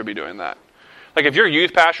pastor should be doing that. Like if your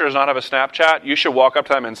youth pastor does not have a Snapchat, you should walk up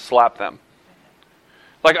to them and slap them.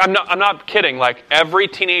 Like I'm not kidding. Like every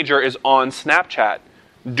teenager is on Snapchat.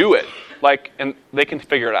 Do it. Like, and they can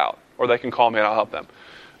figure it out, or they can call me and I'll help them.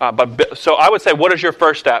 So I would say, what is your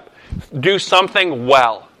first step? Do something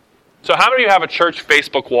well. So how many of you have a church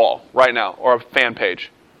Facebook wall right now, or a fan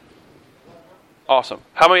page? Awesome.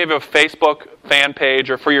 How many of you have a Facebook fan page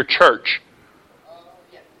or for your church?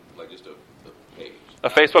 Like just a page. A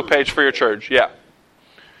Facebook page for your church, yeah.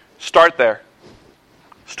 Start there.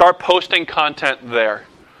 Start posting content there.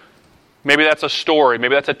 Maybe that's a story.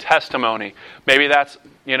 Maybe that's a testimony. Maybe that's,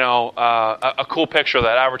 a cool picture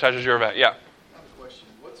that advertises your event. Yeah. I have a question.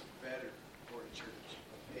 What's better for a church,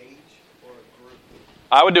 a page or a group?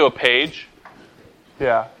 I would do a page.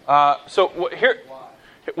 Yeah. So here,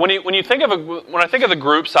 when I think of the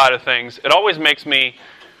group side of things, it always makes me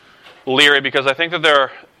leery because I think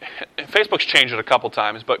that Facebook's changed it a couple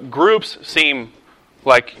times, but groups seem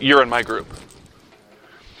like you're in my group.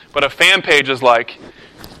 But a fan page is like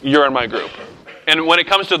you're in my group. And when it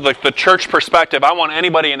comes to the church perspective, I want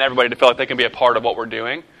anybody and everybody to feel like they can be a part of what we're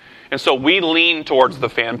doing. And so we lean towards the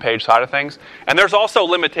fan page side of things. And there's also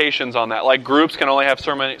limitations on that. Like groups can only have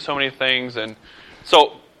so many things. And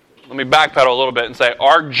so let me backpedal a little bit and say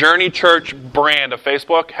our Journey Church brand of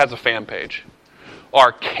Facebook has a fan page.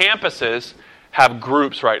 Our campuses have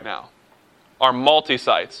groups right now. Our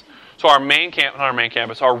multi-sites. So our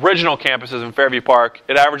our original campus is in Fairview Park.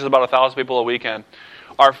 It averages about 1,000 people a weekend.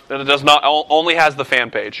 It does not only has the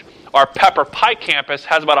fan page. Our Pepper Pike campus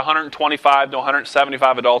has about 125 to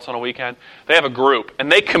 175 adults on a weekend. They have a group,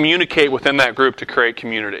 and they communicate within that group to create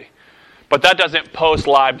community. But that doesn't post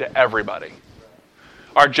live to everybody.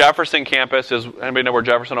 Our Jefferson campus is, anybody know where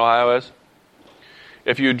Jefferson, Ohio is?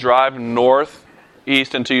 If you drive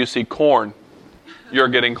northeast until you see corn, you're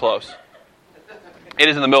getting close. It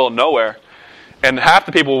is in the middle of nowhere. And half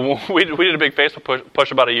the people, we did a big Facebook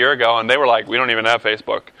push about a year ago, and they were like, we don't even have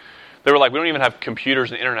Facebook. They were like, we don't even have computers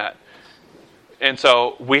and internet. And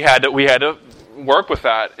so we had to work with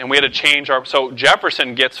that, and we had to change so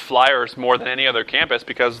Jefferson gets flyers more than any other campus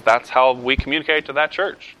because that's how we communicate to that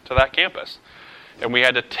church, to that campus. And we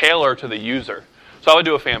had to tailor to the user. So I would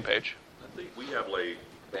do a fan page. I think we have like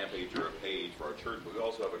a fan page or a page for our church, but we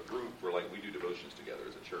also have a group where like we do devotions together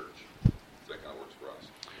as a church. So that kind of works for us.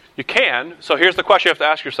 You can. So here's the question you have to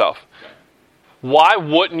ask yourself. Okay. Why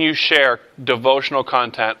wouldn't you share devotional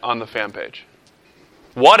content on the fan page?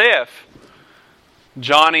 What if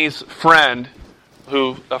Johnny's friend,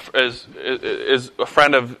 who is a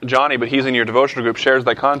friend of Johnny, but he's in your devotional group, shares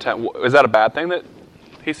that content? Is that a bad thing that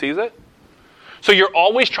he sees it? So you're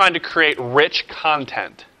always trying to create rich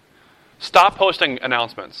content. Stop posting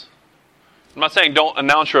announcements. I'm not saying don't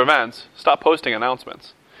announce your events. Stop posting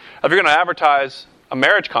announcements. If you're going to advertise a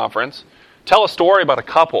marriage conference, tell a story about a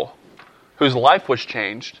couple whose life was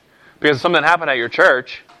changed because something happened at your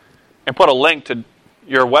church, and put a link to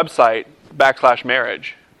your website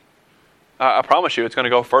 /marriage. I promise you it's going to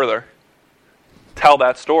go further. Tell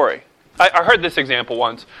that story. I heard this example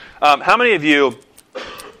once. How many of you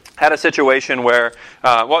had a situation where,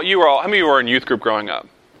 how many of you were in youth group growing up?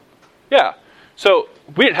 Yeah. So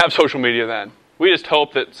we didn't have social media then. We just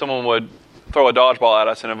hoped that someone would throw a dodgeball at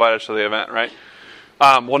us and invite us to the event, right?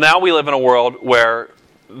 Well, now we live in a world where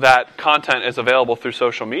that content is available through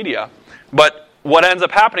social media. But what ends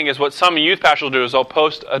up happening is what some youth pastors will do is they'll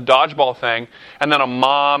post a dodgeball thing, and then a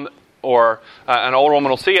mom or an older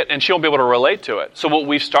woman will see it, and she won't be able to relate to it. So what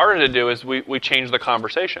we've started to do is we change the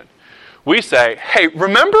conversation. We say, hey,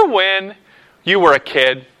 remember when you were a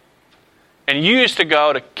kid and you used to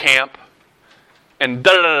go to camp and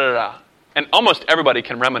da-da-da-da-da? And almost everybody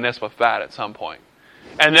can reminisce with that at some point.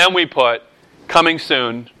 And then we put coming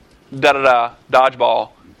soon, da-da-da,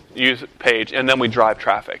 dodgeball, use page, and then we drive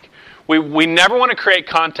traffic. We never want to create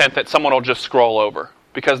content that someone will just scroll over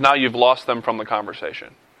because now you've lost them from the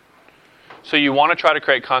conversation. So you want to try to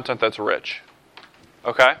create content that's rich.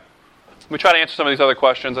 Okay? Let me try to answer some of these other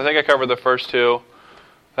questions. I think I covered the first two.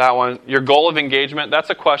 That one. Your goal of engagement. That's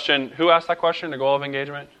a question. Who asked that question, the goal of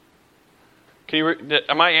engagement?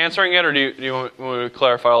 Am I answering it, or do you want me to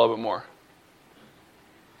clarify a little bit more?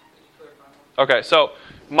 Okay, so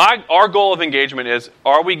our goal of engagement is,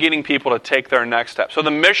 are we getting people to take their next step? So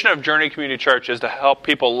the mission of Journey Community Church is to help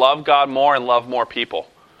people love God more and love more people.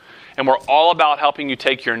 And we're all about helping you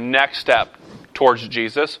take your next step towards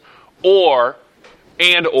Jesus or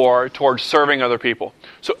towards serving other people.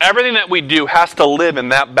 So everything that we do has to live in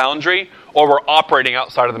that boundary, or we're operating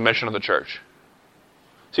outside of the mission of the church.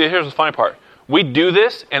 See, here's the funny part. We do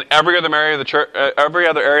this in every other area of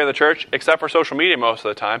the church, except for social media most of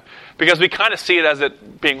the time, because we kind of see it as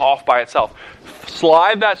it being off by itself.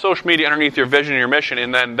 Slide that social media underneath your vision and your mission,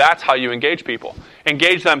 and then that's how you engage people.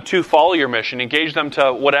 Engage them to follow your mission. Engage them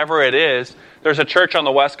to whatever it is. There's a church on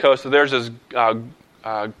the West Coast, so there's this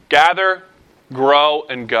gather, grow,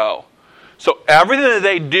 and go. So everything that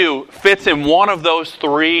they do fits in one of those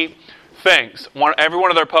three things. Every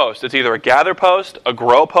one of their posts. It's either a gather post, a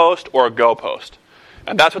grow post, or a go post.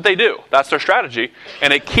 And that's what they do. That's their strategy.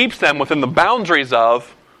 And it keeps them within the boundaries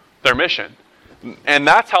of their mission. And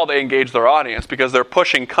that's how they engage their audience, because they're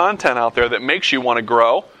pushing content out there that makes you want to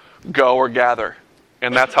grow, go, or gather.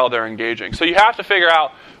 And that's how they're engaging. So you have to figure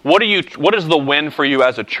out what is the win for you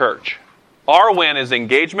as a church. Our win is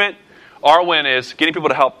engagement. Our win is getting people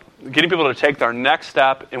to take their next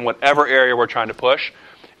step in whatever area we're trying to push.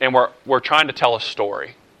 And we're trying to tell a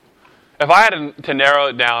story. If I had to narrow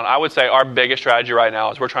it down, I would say our biggest strategy right now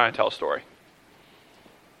is we're trying to tell a story.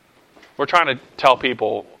 We're trying to tell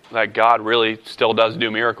people that God really still does do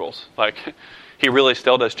miracles. Like, He really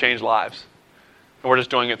still does change lives. And we're just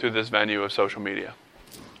doing it through this venue of social media.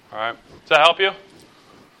 All right? Does that help you?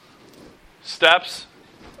 Steps.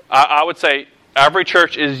 I would say every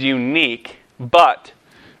church is unique, but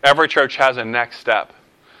every church has a next step.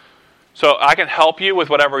 So I can help you with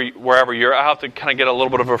wherever you're. I have to kind of get a little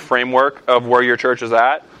bit of a framework of where your church is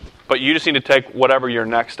at, but you just need to take whatever your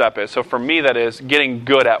next step is. So for me, that is getting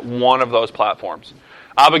good at one of those platforms.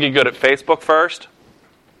 I would get good at Facebook first,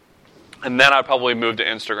 and then I'd probably move to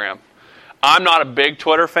Instagram. I'm not a big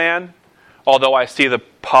Twitter fan, although I see the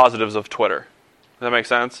positives of Twitter. Does that make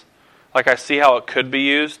sense? Like, I see how it could be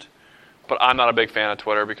used, but I'm not a big fan of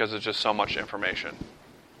Twitter because it's just so much information.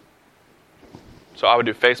 So I would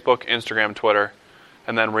do Facebook, Instagram, Twitter,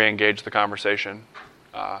 and then re-engage the conversation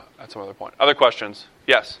at some other point. Other questions?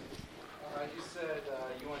 Yes? You said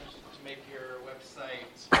you want to make your website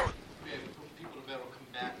for people to be able to come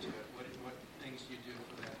back to it. What things do you do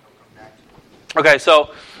for that they'll come back to it? Okay,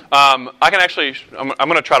 so I can actually, I'm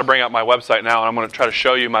going to try to bring up my website now, and I'm going to try to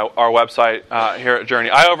show you our website here at Journey.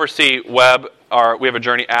 I oversee web. We have a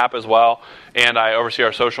Journey app as well, and I oversee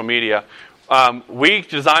our social media. We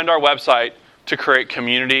designed our website to create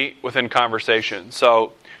community within conversation.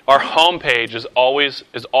 So our homepage is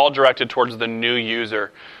all directed towards the new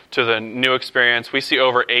user, to the new experience. We see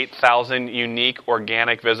over 8,000 unique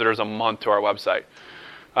organic visitors a month to our website.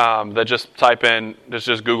 That just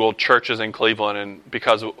just Google churches in Cleveland, and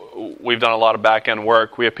because we've done a lot of back-end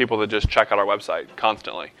work, we have people that just check out our website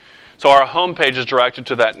constantly. So our homepage is directed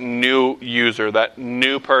to that new user, that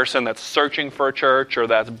new person that's searching for a church or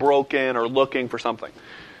that's broken or looking for something.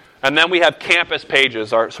 And then we have campus pages.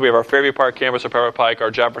 So we have our Fairview Park campus, our Pembroke Pike,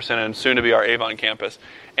 our Jefferson, and soon to be our Avon campus.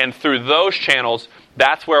 And through those channels,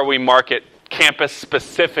 that's where we market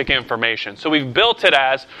campus-specific information. So we've built it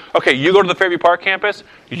as, okay, you go to the Fairview Park campus,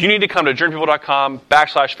 you need to come to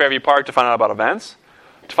journeypeople.com/Fairview Park to find out about events,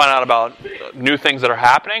 to find out about new things that are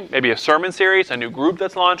happening, maybe a sermon series, a new group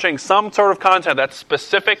that's launching, some sort of content that's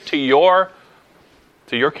specific to your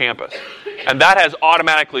campus. And that has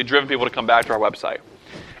automatically driven people to come back to our website.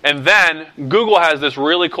 And then Google has this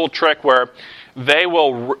really cool trick where they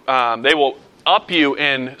will up you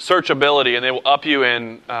in searchability, and they will up you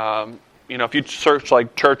in, if you search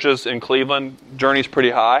like churches in Cleveland, Journey's pretty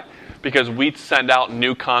high because we send out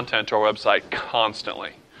new content to our website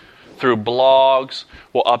constantly. Through blogs,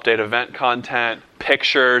 we'll update event content,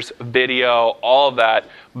 pictures, video, all of that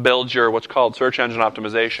builds your what's called search engine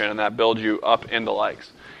optimization, and that builds you up into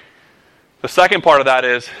likes. The second part of that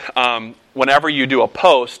is whenever you do a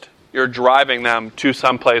post, you're driving them to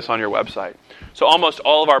someplace on your website. So almost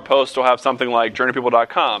all of our posts will have something like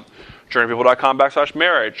journeypeople.com,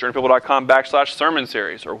 journeypeople.com/marriage, journeypeople.com/sermon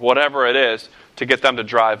series, or whatever it is to get them to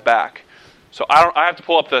drive back. So I have to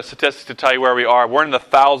pull up the statistics to tell you where we are. We're in the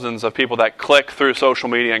thousands of people that click through social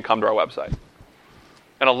media and come to our website.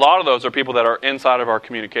 And a lot of those are people that are inside of our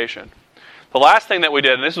communication. The last thing that we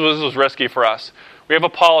did, and this was risky for us, we have a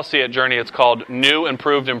policy at Journey. It's called New,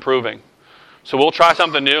 Improved, Improving. So we'll try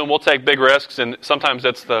something new, and we'll take big risks, and sometimes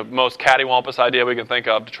it's the most cattywampus idea we can think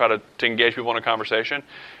of to try to engage people in a conversation,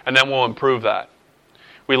 and then we'll improve that.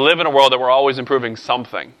 We live in a world that we're always improving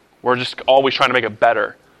something. We're just always trying to make it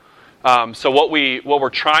better. So what we're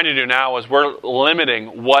trying to do now is we're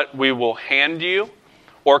limiting what we will hand you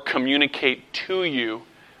or communicate to you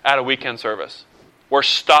at a weekend service. We're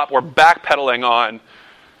backpedaling on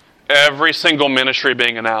every single ministry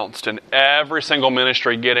being announced and every single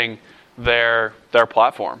ministry getting their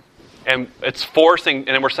platform. And it's forcing, and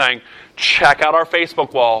then we're saying, check out our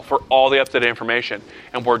Facebook wall for all the up-to-date information.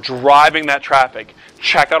 And we're driving that traffic,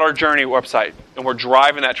 check out our Journey website. And we're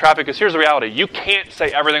driving that traffic, because here's the reality. You can't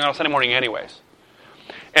say everything on a Sunday morning anyways.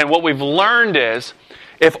 And what we've learned is,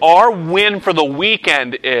 if our win for the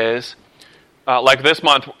weekend is, like this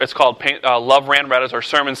month, it's called Love Ran Red as our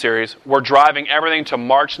sermon series. We're driving everything to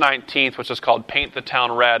March 19th, which is called Paint the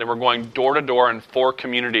Town Red. And we're going door to door in 4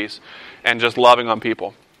 communities and just loving on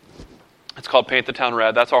people. It's called Paint the Town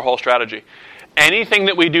Red. That's our whole strategy. Anything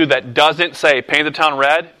that we do that doesn't say Paint the Town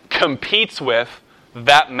Red competes with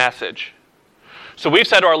that message. So we've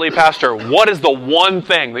said to our lead pastor, what is the one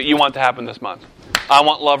thing that you want to happen this month? I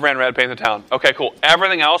want Love Ran Red, Paint the Town. Okay, cool.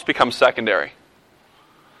 Everything else becomes secondary.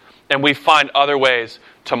 And we find other ways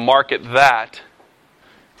to market that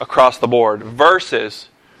across the board versus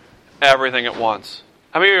everything at once.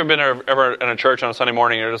 Have you ever been ever in a church on a Sunday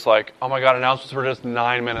morning and you're just like, oh my God, announcements were just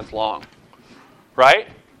 9 minutes long. Right?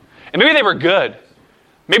 And maybe they were good.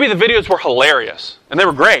 Maybe the videos were hilarious and they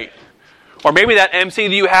were great. Or maybe that MC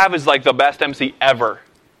that you have is like the best MC ever.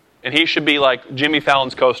 And he should be like Jimmy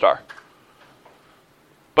Fallon's co-star.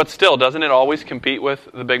 But still, doesn't it always compete with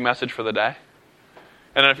the big message for the day?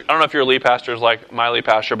 And I don't know if your lead pastor is like my lead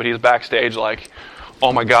pastor, but he's backstage like,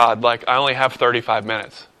 oh my God, like I only have 35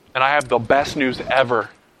 minutes. And I have the best news ever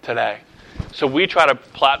today. So we try to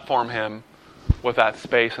platform him with that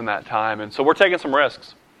space and that time. And so we're taking some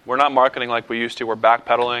risks. We're not marketing like we used to. We're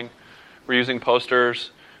backpedaling. We're using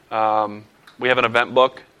posters. We have an event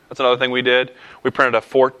book. That's another thing we did. We printed a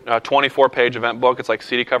 24-page event book. It's like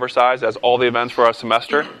CD cover size. It has all the events for our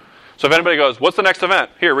semester. So if anybody goes, what's the next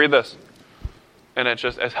event? Here, read this. And it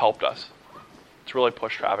just has helped us. It's really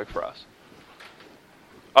pushed traffic for us.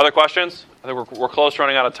 Other questions? I think we're close to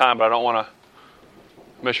running out of time, but I don't want to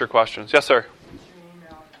miss your questions. Yes, sir.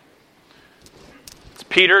 It's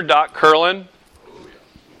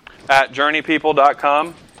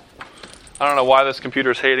peter.curlin@journeypeople.com. I don't know why this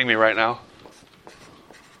computer's hating me right now.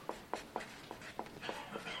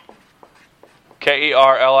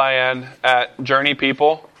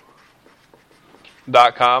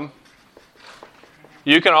 KERLIN@journeypeople.com.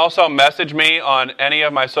 You can also message me on any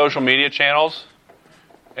of my social media channels,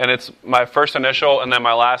 and it's my first initial and then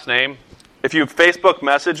my last name. If you Facebook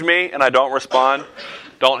message me and I don't respond,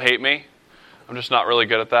 don't hate me. I'm just not really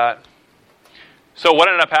good at that. So what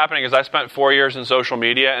ended up happening is I spent 4 years in social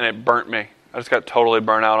media and it burnt me. I just got totally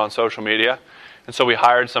burnt out on social media. And so we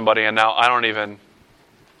hired somebody, and now I'm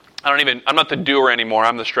not the doer anymore.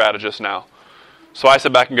 I'm the strategist now. So I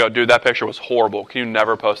sit back and go, dude, that picture was horrible. Can you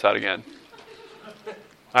never post that again?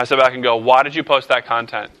 I sit back and go, why did you post that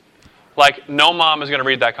content? Like, no mom is going to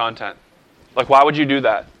read that content. Like, why would you do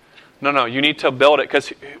that? No, you need to build it.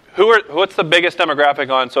 Because what's the biggest demographic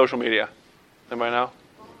on social media? Anybody know?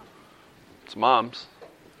 It's moms.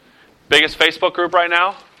 Biggest Facebook group right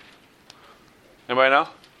now? Anybody know?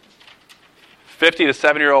 50 to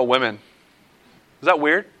 70-year-old women. Is that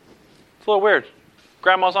weird? It's a little weird.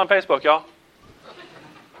 Grandma's on Facebook, y'all.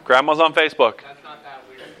 Grandma's on Facebook. That's not that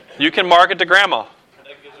weird. You can market to grandma.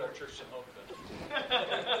 That gives our church some hope.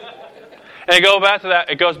 And it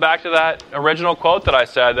goes back to that original quote that I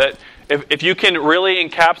said, that if you can really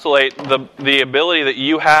encapsulate the ability that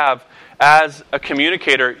you have as a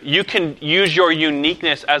communicator, you can use your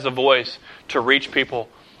uniqueness as a voice to reach people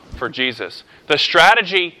for Jesus. The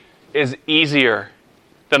strategy is easier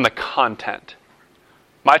than the content.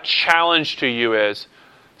 My challenge to you is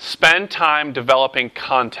spend time developing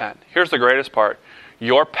content. Here's the greatest part.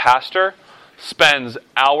 Your pastor spends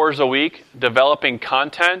hours a week developing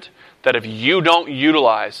content that if you don't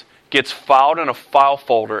utilize, gets filed in a file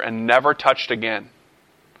folder and never touched again.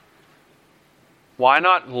 Why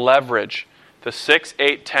not leverage the 6,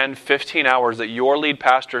 8, 10, 15 hours that your lead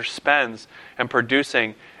pastor spends in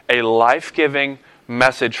producing a life-giving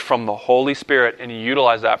message from the Holy Spirit and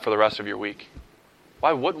utilize that for the rest of your week?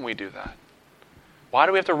 Why wouldn't we do that? Why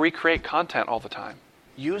do we have to recreate content all the time?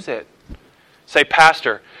 Use it. Say,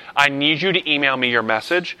 Pastor, I need you to email me your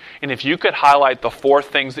message, and if you could highlight the 4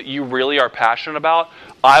 things that you really are passionate about,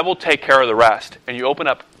 I will take care of the rest. And you open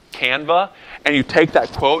up Canva, and you take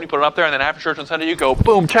that quote, and you put it up there, and then after church on Sunday, you go,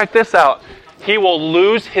 boom, check this out. He will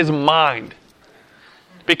lose his mind.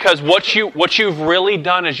 Because what you've really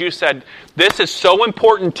done is you said, this is so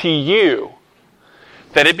important to you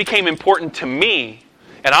that it became important to me,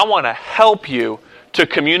 and I want to help you to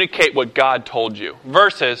communicate what God told you.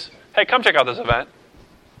 Versus, hey, come check out this event.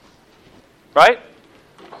 Right?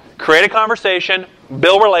 Create a conversation,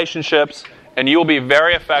 build relationships, and you will be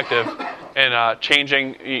very effective in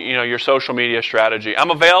changing your social media strategy.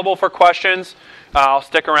 I'm available for questions. I'll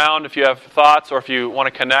stick around if you have thoughts or if you want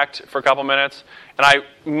to connect for a couple minutes. And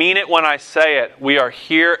I mean it when I say it. We are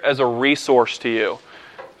here as a resource to you.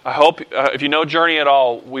 I hope, if you know Journey at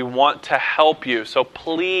all, we want to help you. So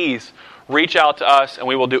please reach out to us and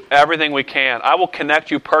we will do everything we can. I will connect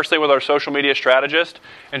you personally with our social media strategist,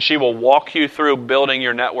 and she will walk you through building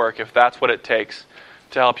your network if that's what it takes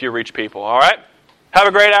to help you reach people. All right? Have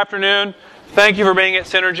a great afternoon. Thank you for being at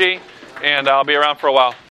Synergy, and I'll be around for a while.